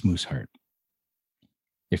pass Mooseheart,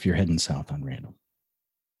 if you're heading south on Randall.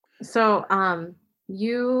 So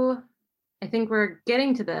you I think we're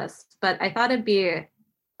getting to this, but I thought it'd be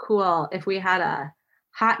cool if we had a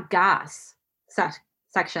hot goss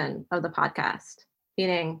section of the podcast,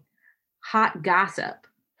 meaning hot gossip,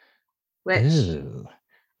 which Ew.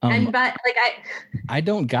 and but like I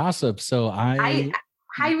don't gossip, so I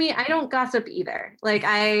don't gossip either. Like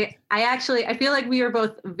I feel like we are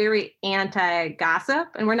both very anti-gossip,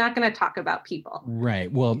 and we're not going to talk about people.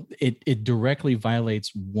 Right. Well, it directly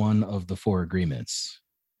violates one of the 4 agreements.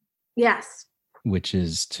 Yes. Which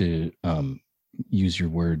is to use your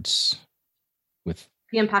words with.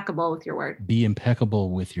 Be impeccable with your word. Be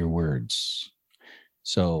impeccable with your words.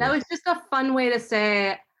 So that was just a fun way to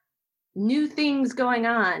say new things going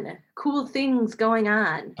on, cool things going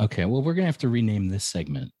on. Okay, well, we're gonna have to rename this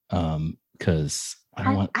segment because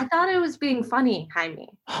I thought it was being funny, Jaime.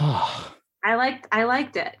 I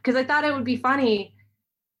liked it because I thought it would be funny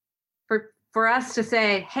for us to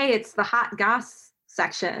say, "Hey, it's the hot goss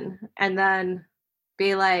section," and then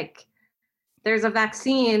be like, "There's a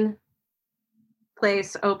vaccine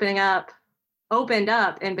place opened up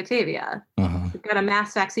in Batavia. We've got a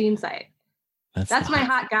mass vaccine site." That's my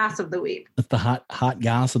hot goss of the week. That's the hot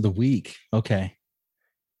goss of the week. Okay.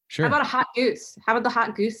 Sure. How about a hot goose? How about the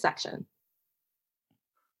hot goose section?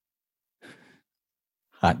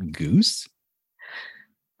 Hot goose?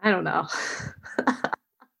 I don't know.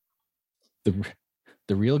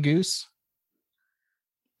 the real goose?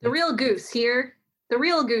 The real goose here. The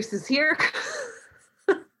real goose is here.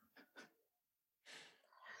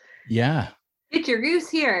 Yeah. Get your goose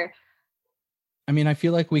here. I mean, I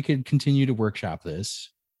feel like we could continue to workshop this.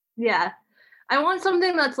 Yeah. I want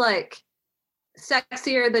something that's like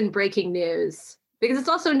sexier than breaking news, because it's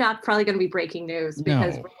also not probably going to be breaking news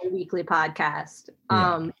because we're a weekly podcast.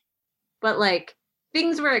 Yeah. But like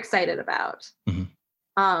things we're excited about.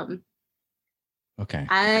 Mm-hmm. Okay.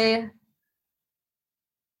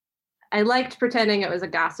 I liked pretending it was a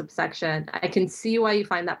gossip section. I can see why you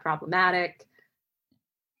find that problematic.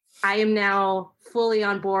 I am now fully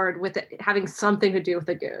on board with it having something to do with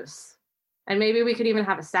a goose. And maybe we could even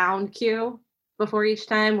have a sound cue before each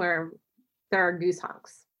time where there are goose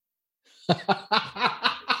honks.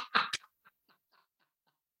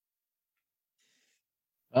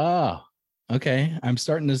 Oh, okay. I'm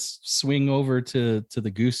starting to swing over to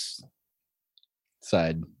the goose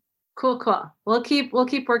side. Cool. We'll keep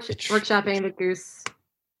workshopping the goose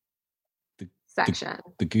section.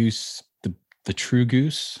 The goose, the true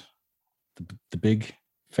goose, the big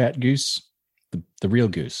fat goose, the real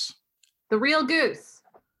goose. The real goose.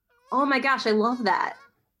 Oh my gosh, I love that.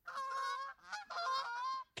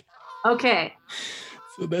 Okay.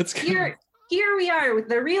 So that's here we are with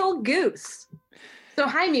the real goose. So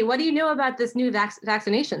Jaime, what do you know about this new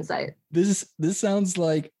vaccination site? This sounds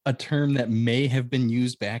like a term that may have been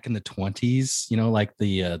used back in the 1920s, like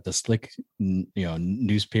the slick,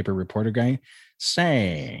 newspaper reporter guy.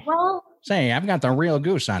 Say, I've got the real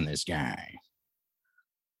goose on this guy.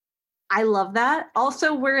 I love that.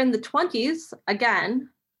 Also, we're in the 20s again.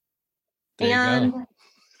 And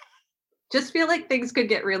just feel like things could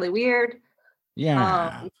get really weird.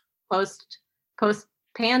 Yeah. Post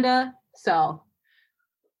Panda. So.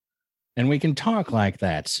 And we can talk like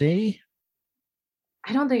that, see?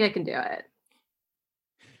 I don't think I can do it.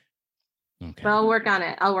 Okay. But I'll work on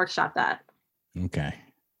it. I'll workshop that. Okay.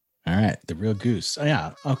 All right. The real goose. Oh,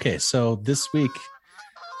 yeah. Okay. So this week,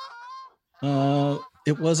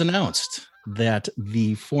 it was announced that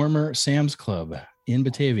the former Sam's Club in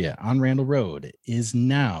Batavia on Randall Road is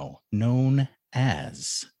now known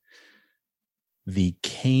as the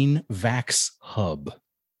Kane Vax Hub.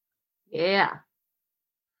 Yeah.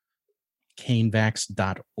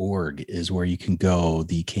 KaneVax.org is where you can go.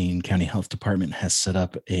 The Kane County Health Department has set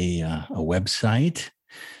up a website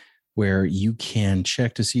where you can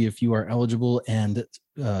check to see if you are eligible and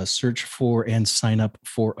search for and sign up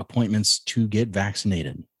for appointments to get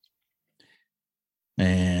vaccinated.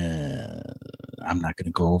 And I'm not going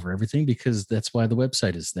to go over everything because that's why the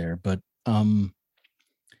website is there. But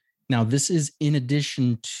now this is in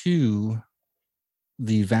addition to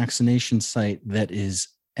the vaccination site that is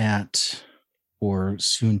at or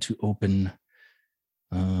soon to open.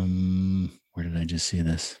 Where did I just see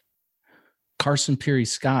this? Carson Peary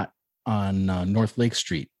Scott on North Lake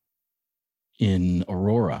Street in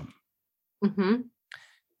Aurora. Mm-hmm.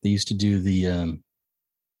 They used to do the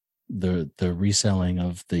reselling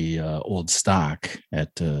of the old stock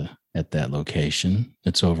at that location.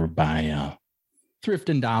 It's over by Thrift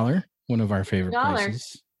and Dollar, one of our favorite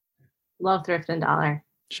places. Love Thrift and Dollar.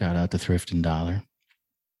 Shout out to Thrift and Dollar.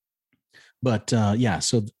 But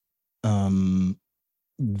so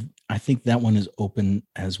I think that one is open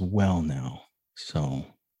as well now. So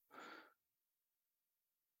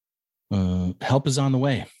help is on the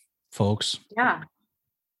way, folks. Yeah.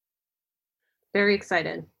 Very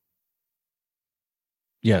excited.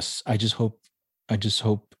 Yes, I just hope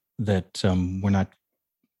that we're not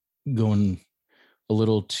going a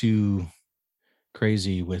little too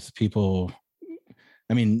crazy with people.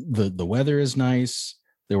 I mean, the weather is nice.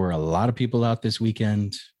 There were a lot of people out this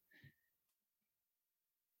weekend,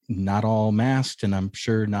 not all masked, and I'm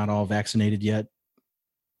sure not all vaccinated yet.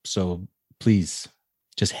 So please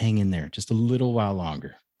just hang in there just a little while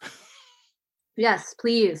longer. Yes,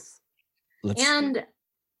 please. Let's, and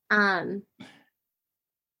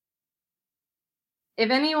if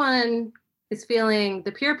anyone is feeling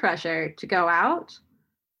the peer pressure to go out,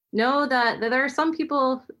 know that there are some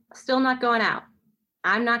people still not going out.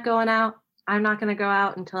 I'm not going out. I'm not going to go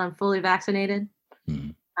out until I'm fully vaccinated.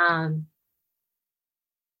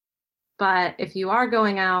 But if you are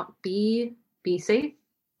going out, be safe.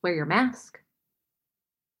 Wear your mask.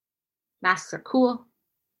 Masks are cool.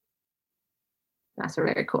 Masks are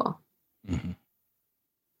very cool. Mm-hmm.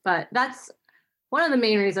 But that's one of the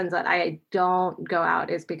main reasons that I don't go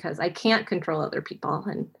out, is because I can't control other people.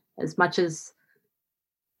 And as much as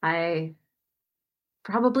I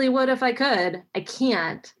probably would if I could, I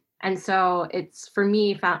can't. And so it's, for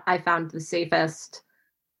me, I found the safest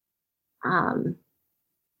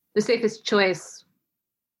choice,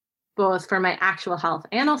 both for my actual health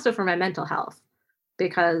and also for my mental health.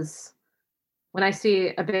 Because when I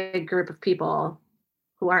see a big group of people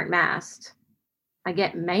who aren't masked, I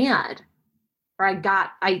get mad. Or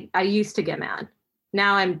I used to get mad.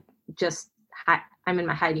 Now I'm in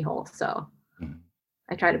my hidey hole. So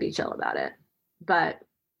I try to be chill about it. But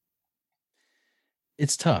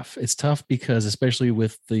it's tough. It's tough because, especially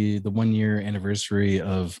with the 1 year anniversary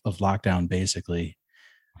of lockdown, basically,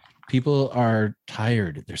 people are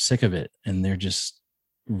tired. They're sick of it, and they're just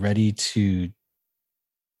ready to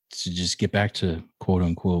just get back to quote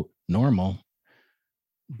unquote normal.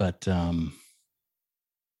 But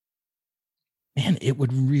man, it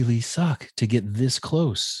would really suck to get this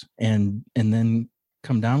close and then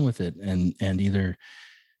come down with it and either,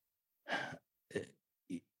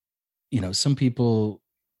 some people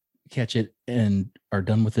catch it and are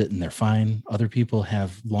done with it and they're fine. Other people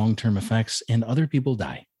have long-term effects and other people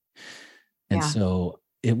die. And so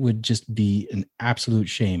it would just be an absolute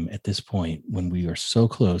shame at this point, when we are so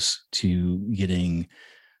close to getting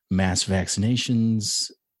mass vaccinations,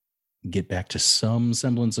 get back to some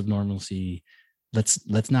semblance of normalcy.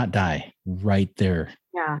 Let's not die right there.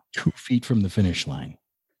 Yeah. 2 feet from the finish line.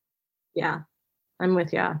 Yeah, I'm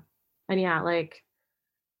with you. And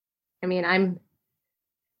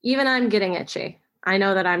I'm getting itchy. I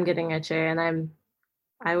know that I'm getting itchy, and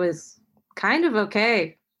I was kind of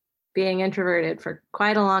okay being introverted for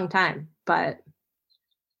quite a long time, but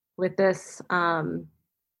with this,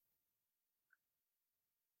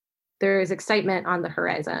 there is excitement on the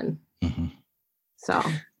horizon. Mm-hmm. So,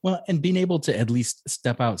 well, and being able to at least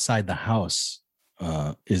step outside the house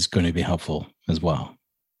is going to be helpful as well.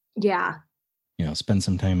 Yeah. Spend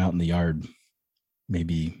some time out in the yard,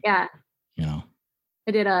 maybe. Yeah. I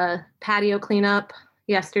did a patio cleanup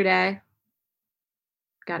yesterday.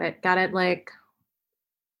 Got it like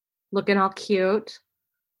looking all cute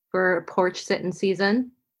for porch sitting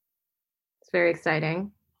season. It's very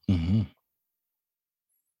exciting. Mm-hmm.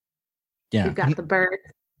 Yeah. We've got the birds.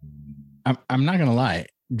 I'm not going to lie.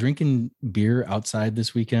 Drinking beer outside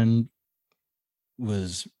this weekend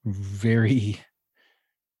was very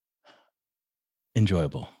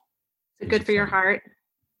enjoyable. Is it good for your heart?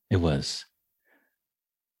 It was.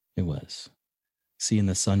 Seeing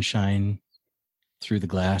the sunshine through the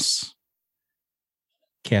glass,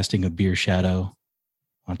 casting a beer shadow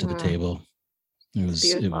onto the table. It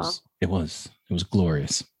was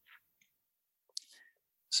glorious.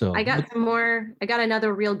 So I got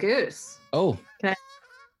another real goose. Oh. I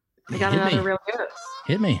got another real goose.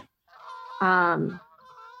 Hit me.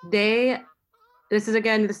 This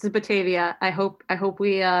is Batavia. I hope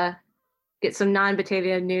we get some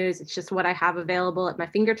non-Batavia news. It's just what I have available at my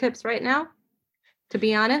fingertips right now, to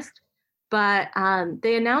be honest. But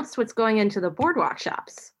they announced what's going into the boardwalk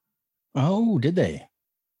shops. Oh, did they?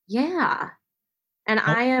 Yeah. And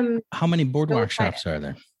I am. How many boardwalk shops are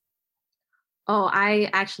there? Oh, I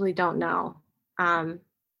actually don't know. I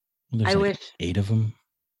wish 8 of them.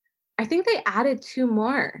 I think they added 2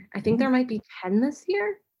 more. I think there might be 10 this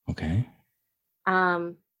year. Okay.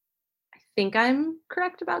 I think I'm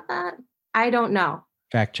correct about that. I don't know.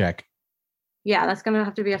 Fact check. Yeah, that's going to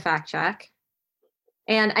have to be a fact check.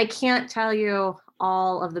 And I can't tell you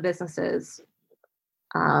all of the businesses.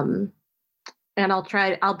 And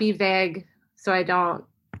I'll be vague so I don't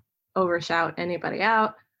overshout anybody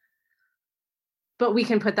out. but we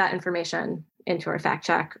can put that information into our fact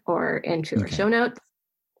check or into our show notes.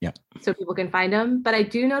 Yep. So people can find them. But I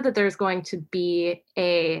do know that there's going to be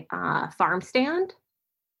a farm stand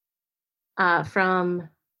from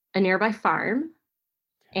a nearby farm.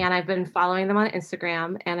 And I've been following them on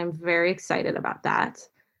Instagram, and I'm very excited about that.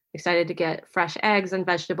 Excited to get fresh eggs and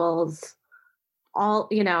vegetables, all,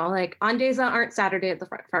 like on days that aren't Saturday at the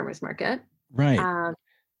farmer's market. Right.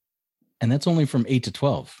 And that's only from 8 to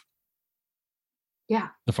 12. Yeah.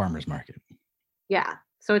 The farmer's market. Yeah.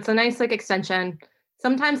 So it's a nice like extension.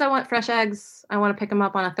 Sometimes I want fresh eggs. I want to pick them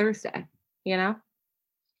up on a Thursday,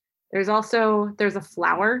 There's a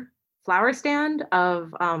flower stand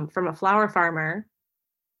of from a flower farmer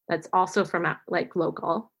that's also from like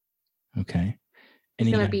local. Okay. It's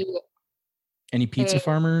going to be any pizza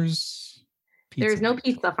farmers? There's no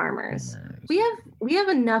pizza farmers. We have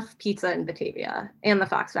enough pizza in Batavia and the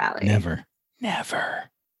Fox Valley. Never.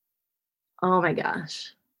 Oh my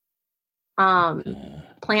gosh.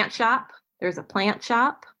 Plant shop. There's a plant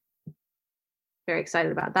shop. Very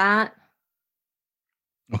excited about that.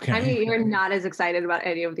 Okay. I mean, you're not as excited about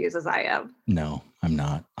any of these as I am. No, I'm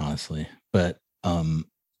not, honestly. But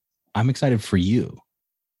I'm excited for you.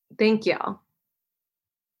 Thank you. How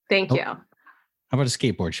about a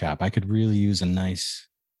skateboard shop? I could really use a nice,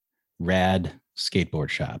 rad skateboard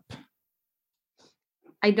shop.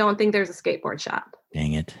 I don't think there's a skateboard shop.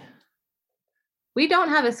 Dang it. We don't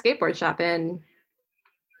have a skateboard shop in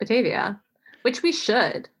Batavia, which we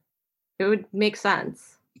should. It would make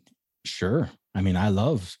sense. Sure. I mean, I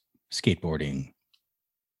love skateboarding.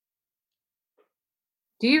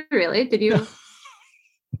 Do you really? Did you?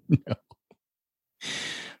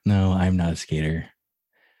 No, I'm not a skater.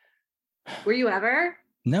 Were you ever?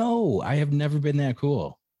 No, I have never been that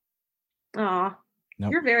cool. Oh,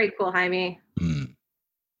 nope. You're very cool, Jaime.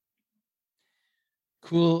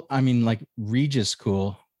 Cool. I mean, like Regis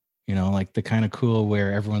cool, like the kind of cool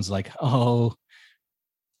where everyone's like, oh,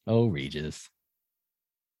 Regis.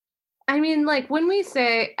 I mean, like when we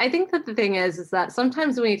say, I think that the thing is that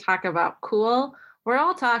sometimes when we talk about cool, we're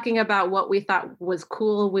all talking about what we thought was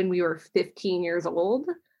cool when we were 15 years old.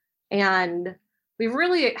 And we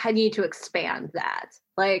really need to expand that.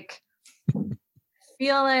 Like,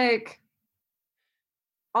 feel like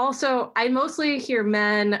also, I mostly hear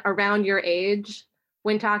men around your age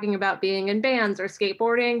when talking about being in bands or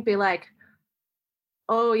skateboarding, be like,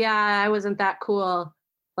 oh yeah, I wasn't that cool.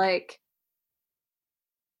 Like,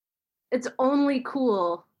 it's only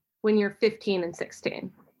cool when you're 15 and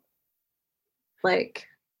 16. Like,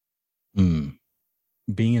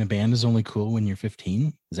 being in a band is only cool when you're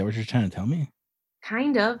 15? Is that what you're trying to tell me?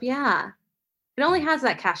 Kind of, yeah. It only has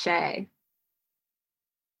that cachet.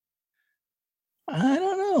 I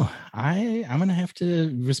don't know. I'm going to have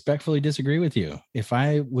to respectfully disagree with you. If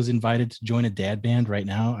I was invited to join a dad band right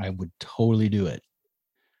now, I would totally do it.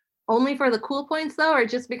 Only for the cool points, though, or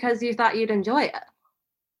just because you thought you'd enjoy it? A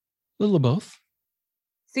little of both.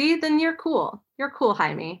 See, then you're cool. You're cool,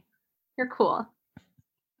 Jaime. You're cool.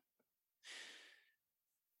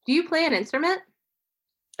 Do you play an instrument?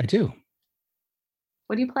 I do.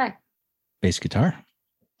 What do you play? Bass guitar.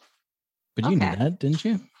 But you knew that, didn't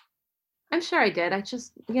you? I'm sure I did. I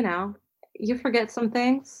just, you forget some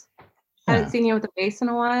things. I haven't seen you with a bass in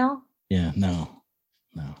a while. Yeah, no.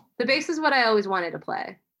 The bass is what I always wanted to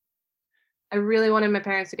play. I really wanted my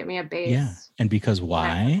parents to get me a bass. Yeah. And because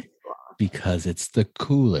why? Because it's the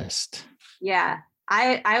coolest. Yeah.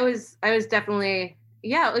 I was definitely,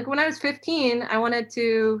 like when I was 15, I wanted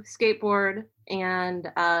to skateboard and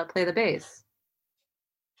play the bass.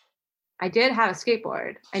 I did have a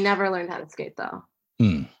skateboard. I never learned how to skate though.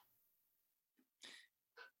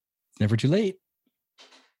 Never too late.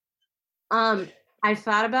 I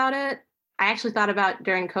thought about it. I actually thought about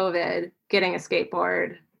during COVID getting a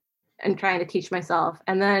skateboard and trying to teach myself.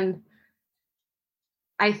 And then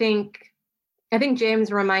I think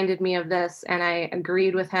James reminded me of this, and I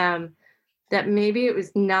agreed with him that maybe it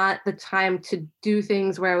was not the time to do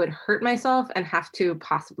things where I would hurt myself and have to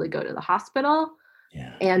possibly go to the hospital.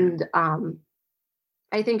 Yeah. And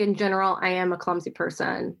I think in general, I am a clumsy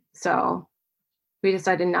person. So we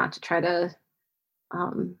decided not to try to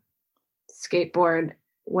skateboard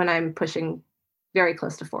when I'm pushing very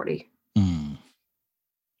close to 40.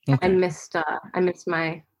 Okay. I missed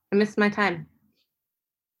my time.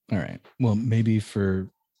 All right. Well, maybe for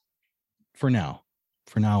now.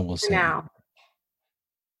 For now, we'll say. Yeah.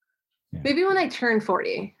 Maybe when I turn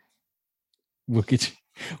 40. We'll get you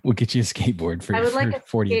a skateboard for. I would like a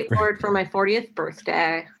skateboard for my 40th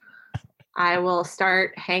birthday. I will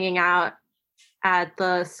start hanging out at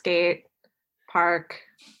the skate park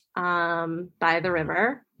by the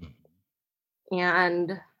river.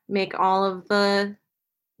 and make all of the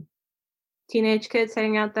teenage kids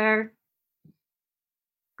hanging out there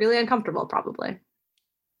really uncomfortable, probably.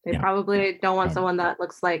 They probably don't want someone that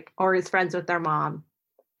looks like or is friends with their mom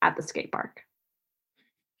at the skate park.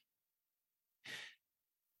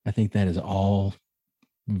 I think that is all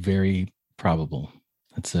very probable.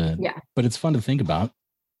 But it's fun to think about.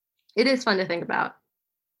 It is fun to think about.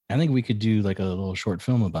 I think we could do like a little short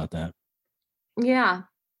film about that. Yeah.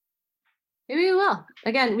 Maybe we will.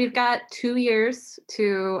 Again, we've got 2 years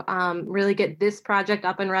to really get this project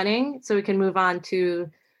up and running so we can move on to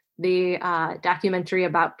the documentary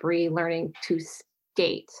about Bree learning to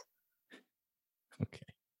skate. Okay.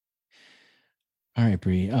 All right,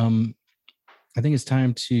 Bree. I think it's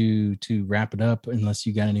time to wrap it up unless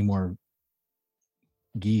you got any more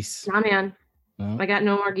geese. Nah, man. No? I got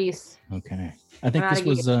no more geese. Okay. I think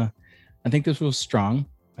this was strong.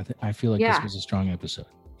 I feel like this was a strong episode.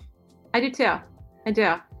 I do too. I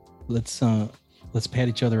do. Let's pat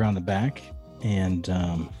each other on the back, and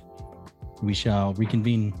we shall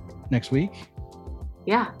reconvene next week.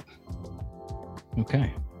 Yeah.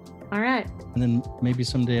 Okay. All right. And then maybe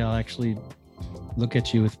someday I'll actually look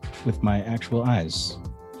at you with my actual eyes.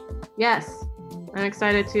 Yes. I'm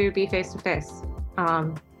excited to be face to face.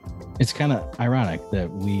 It's kind of ironic that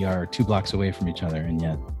we are 2 blocks away from each other, and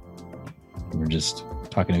yet we're just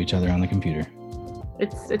talking to each other on the computer.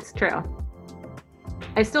 It's true.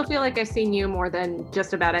 I still feel like I've seen you more than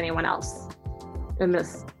just about anyone else in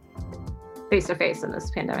this face to face in this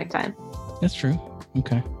pandemic time. That's true.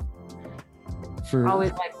 Okay.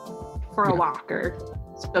 Always like for a walk or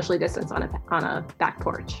socially distanced on a back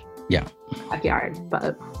porch. Yeah. Backyard,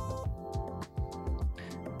 but.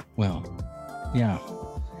 Well, yeah.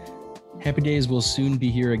 Happy days will soon be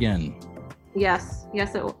here again. Yes,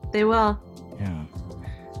 they will. Yeah.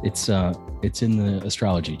 It's in the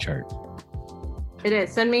astrology chart. It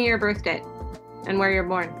is. Send me your birth date and where you're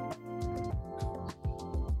born.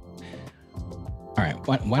 All right.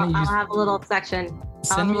 Why don't you? I'll have a little section.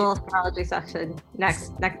 I'll have a little astrology section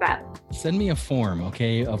next that. Send me a form,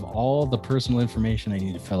 okay, of all the personal information I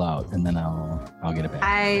need to fill out, and then I'll get it back.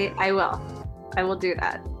 I will. I will do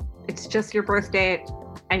that. It's just your birth date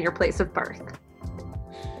and your place of birth.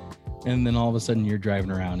 And then all of a sudden you're driving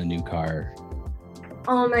around a new car.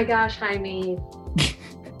 Oh my gosh, Jaime.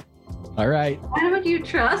 All right. Why would you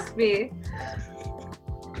trust me?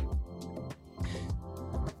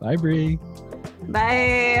 Bye, Bree.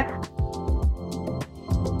 Bye.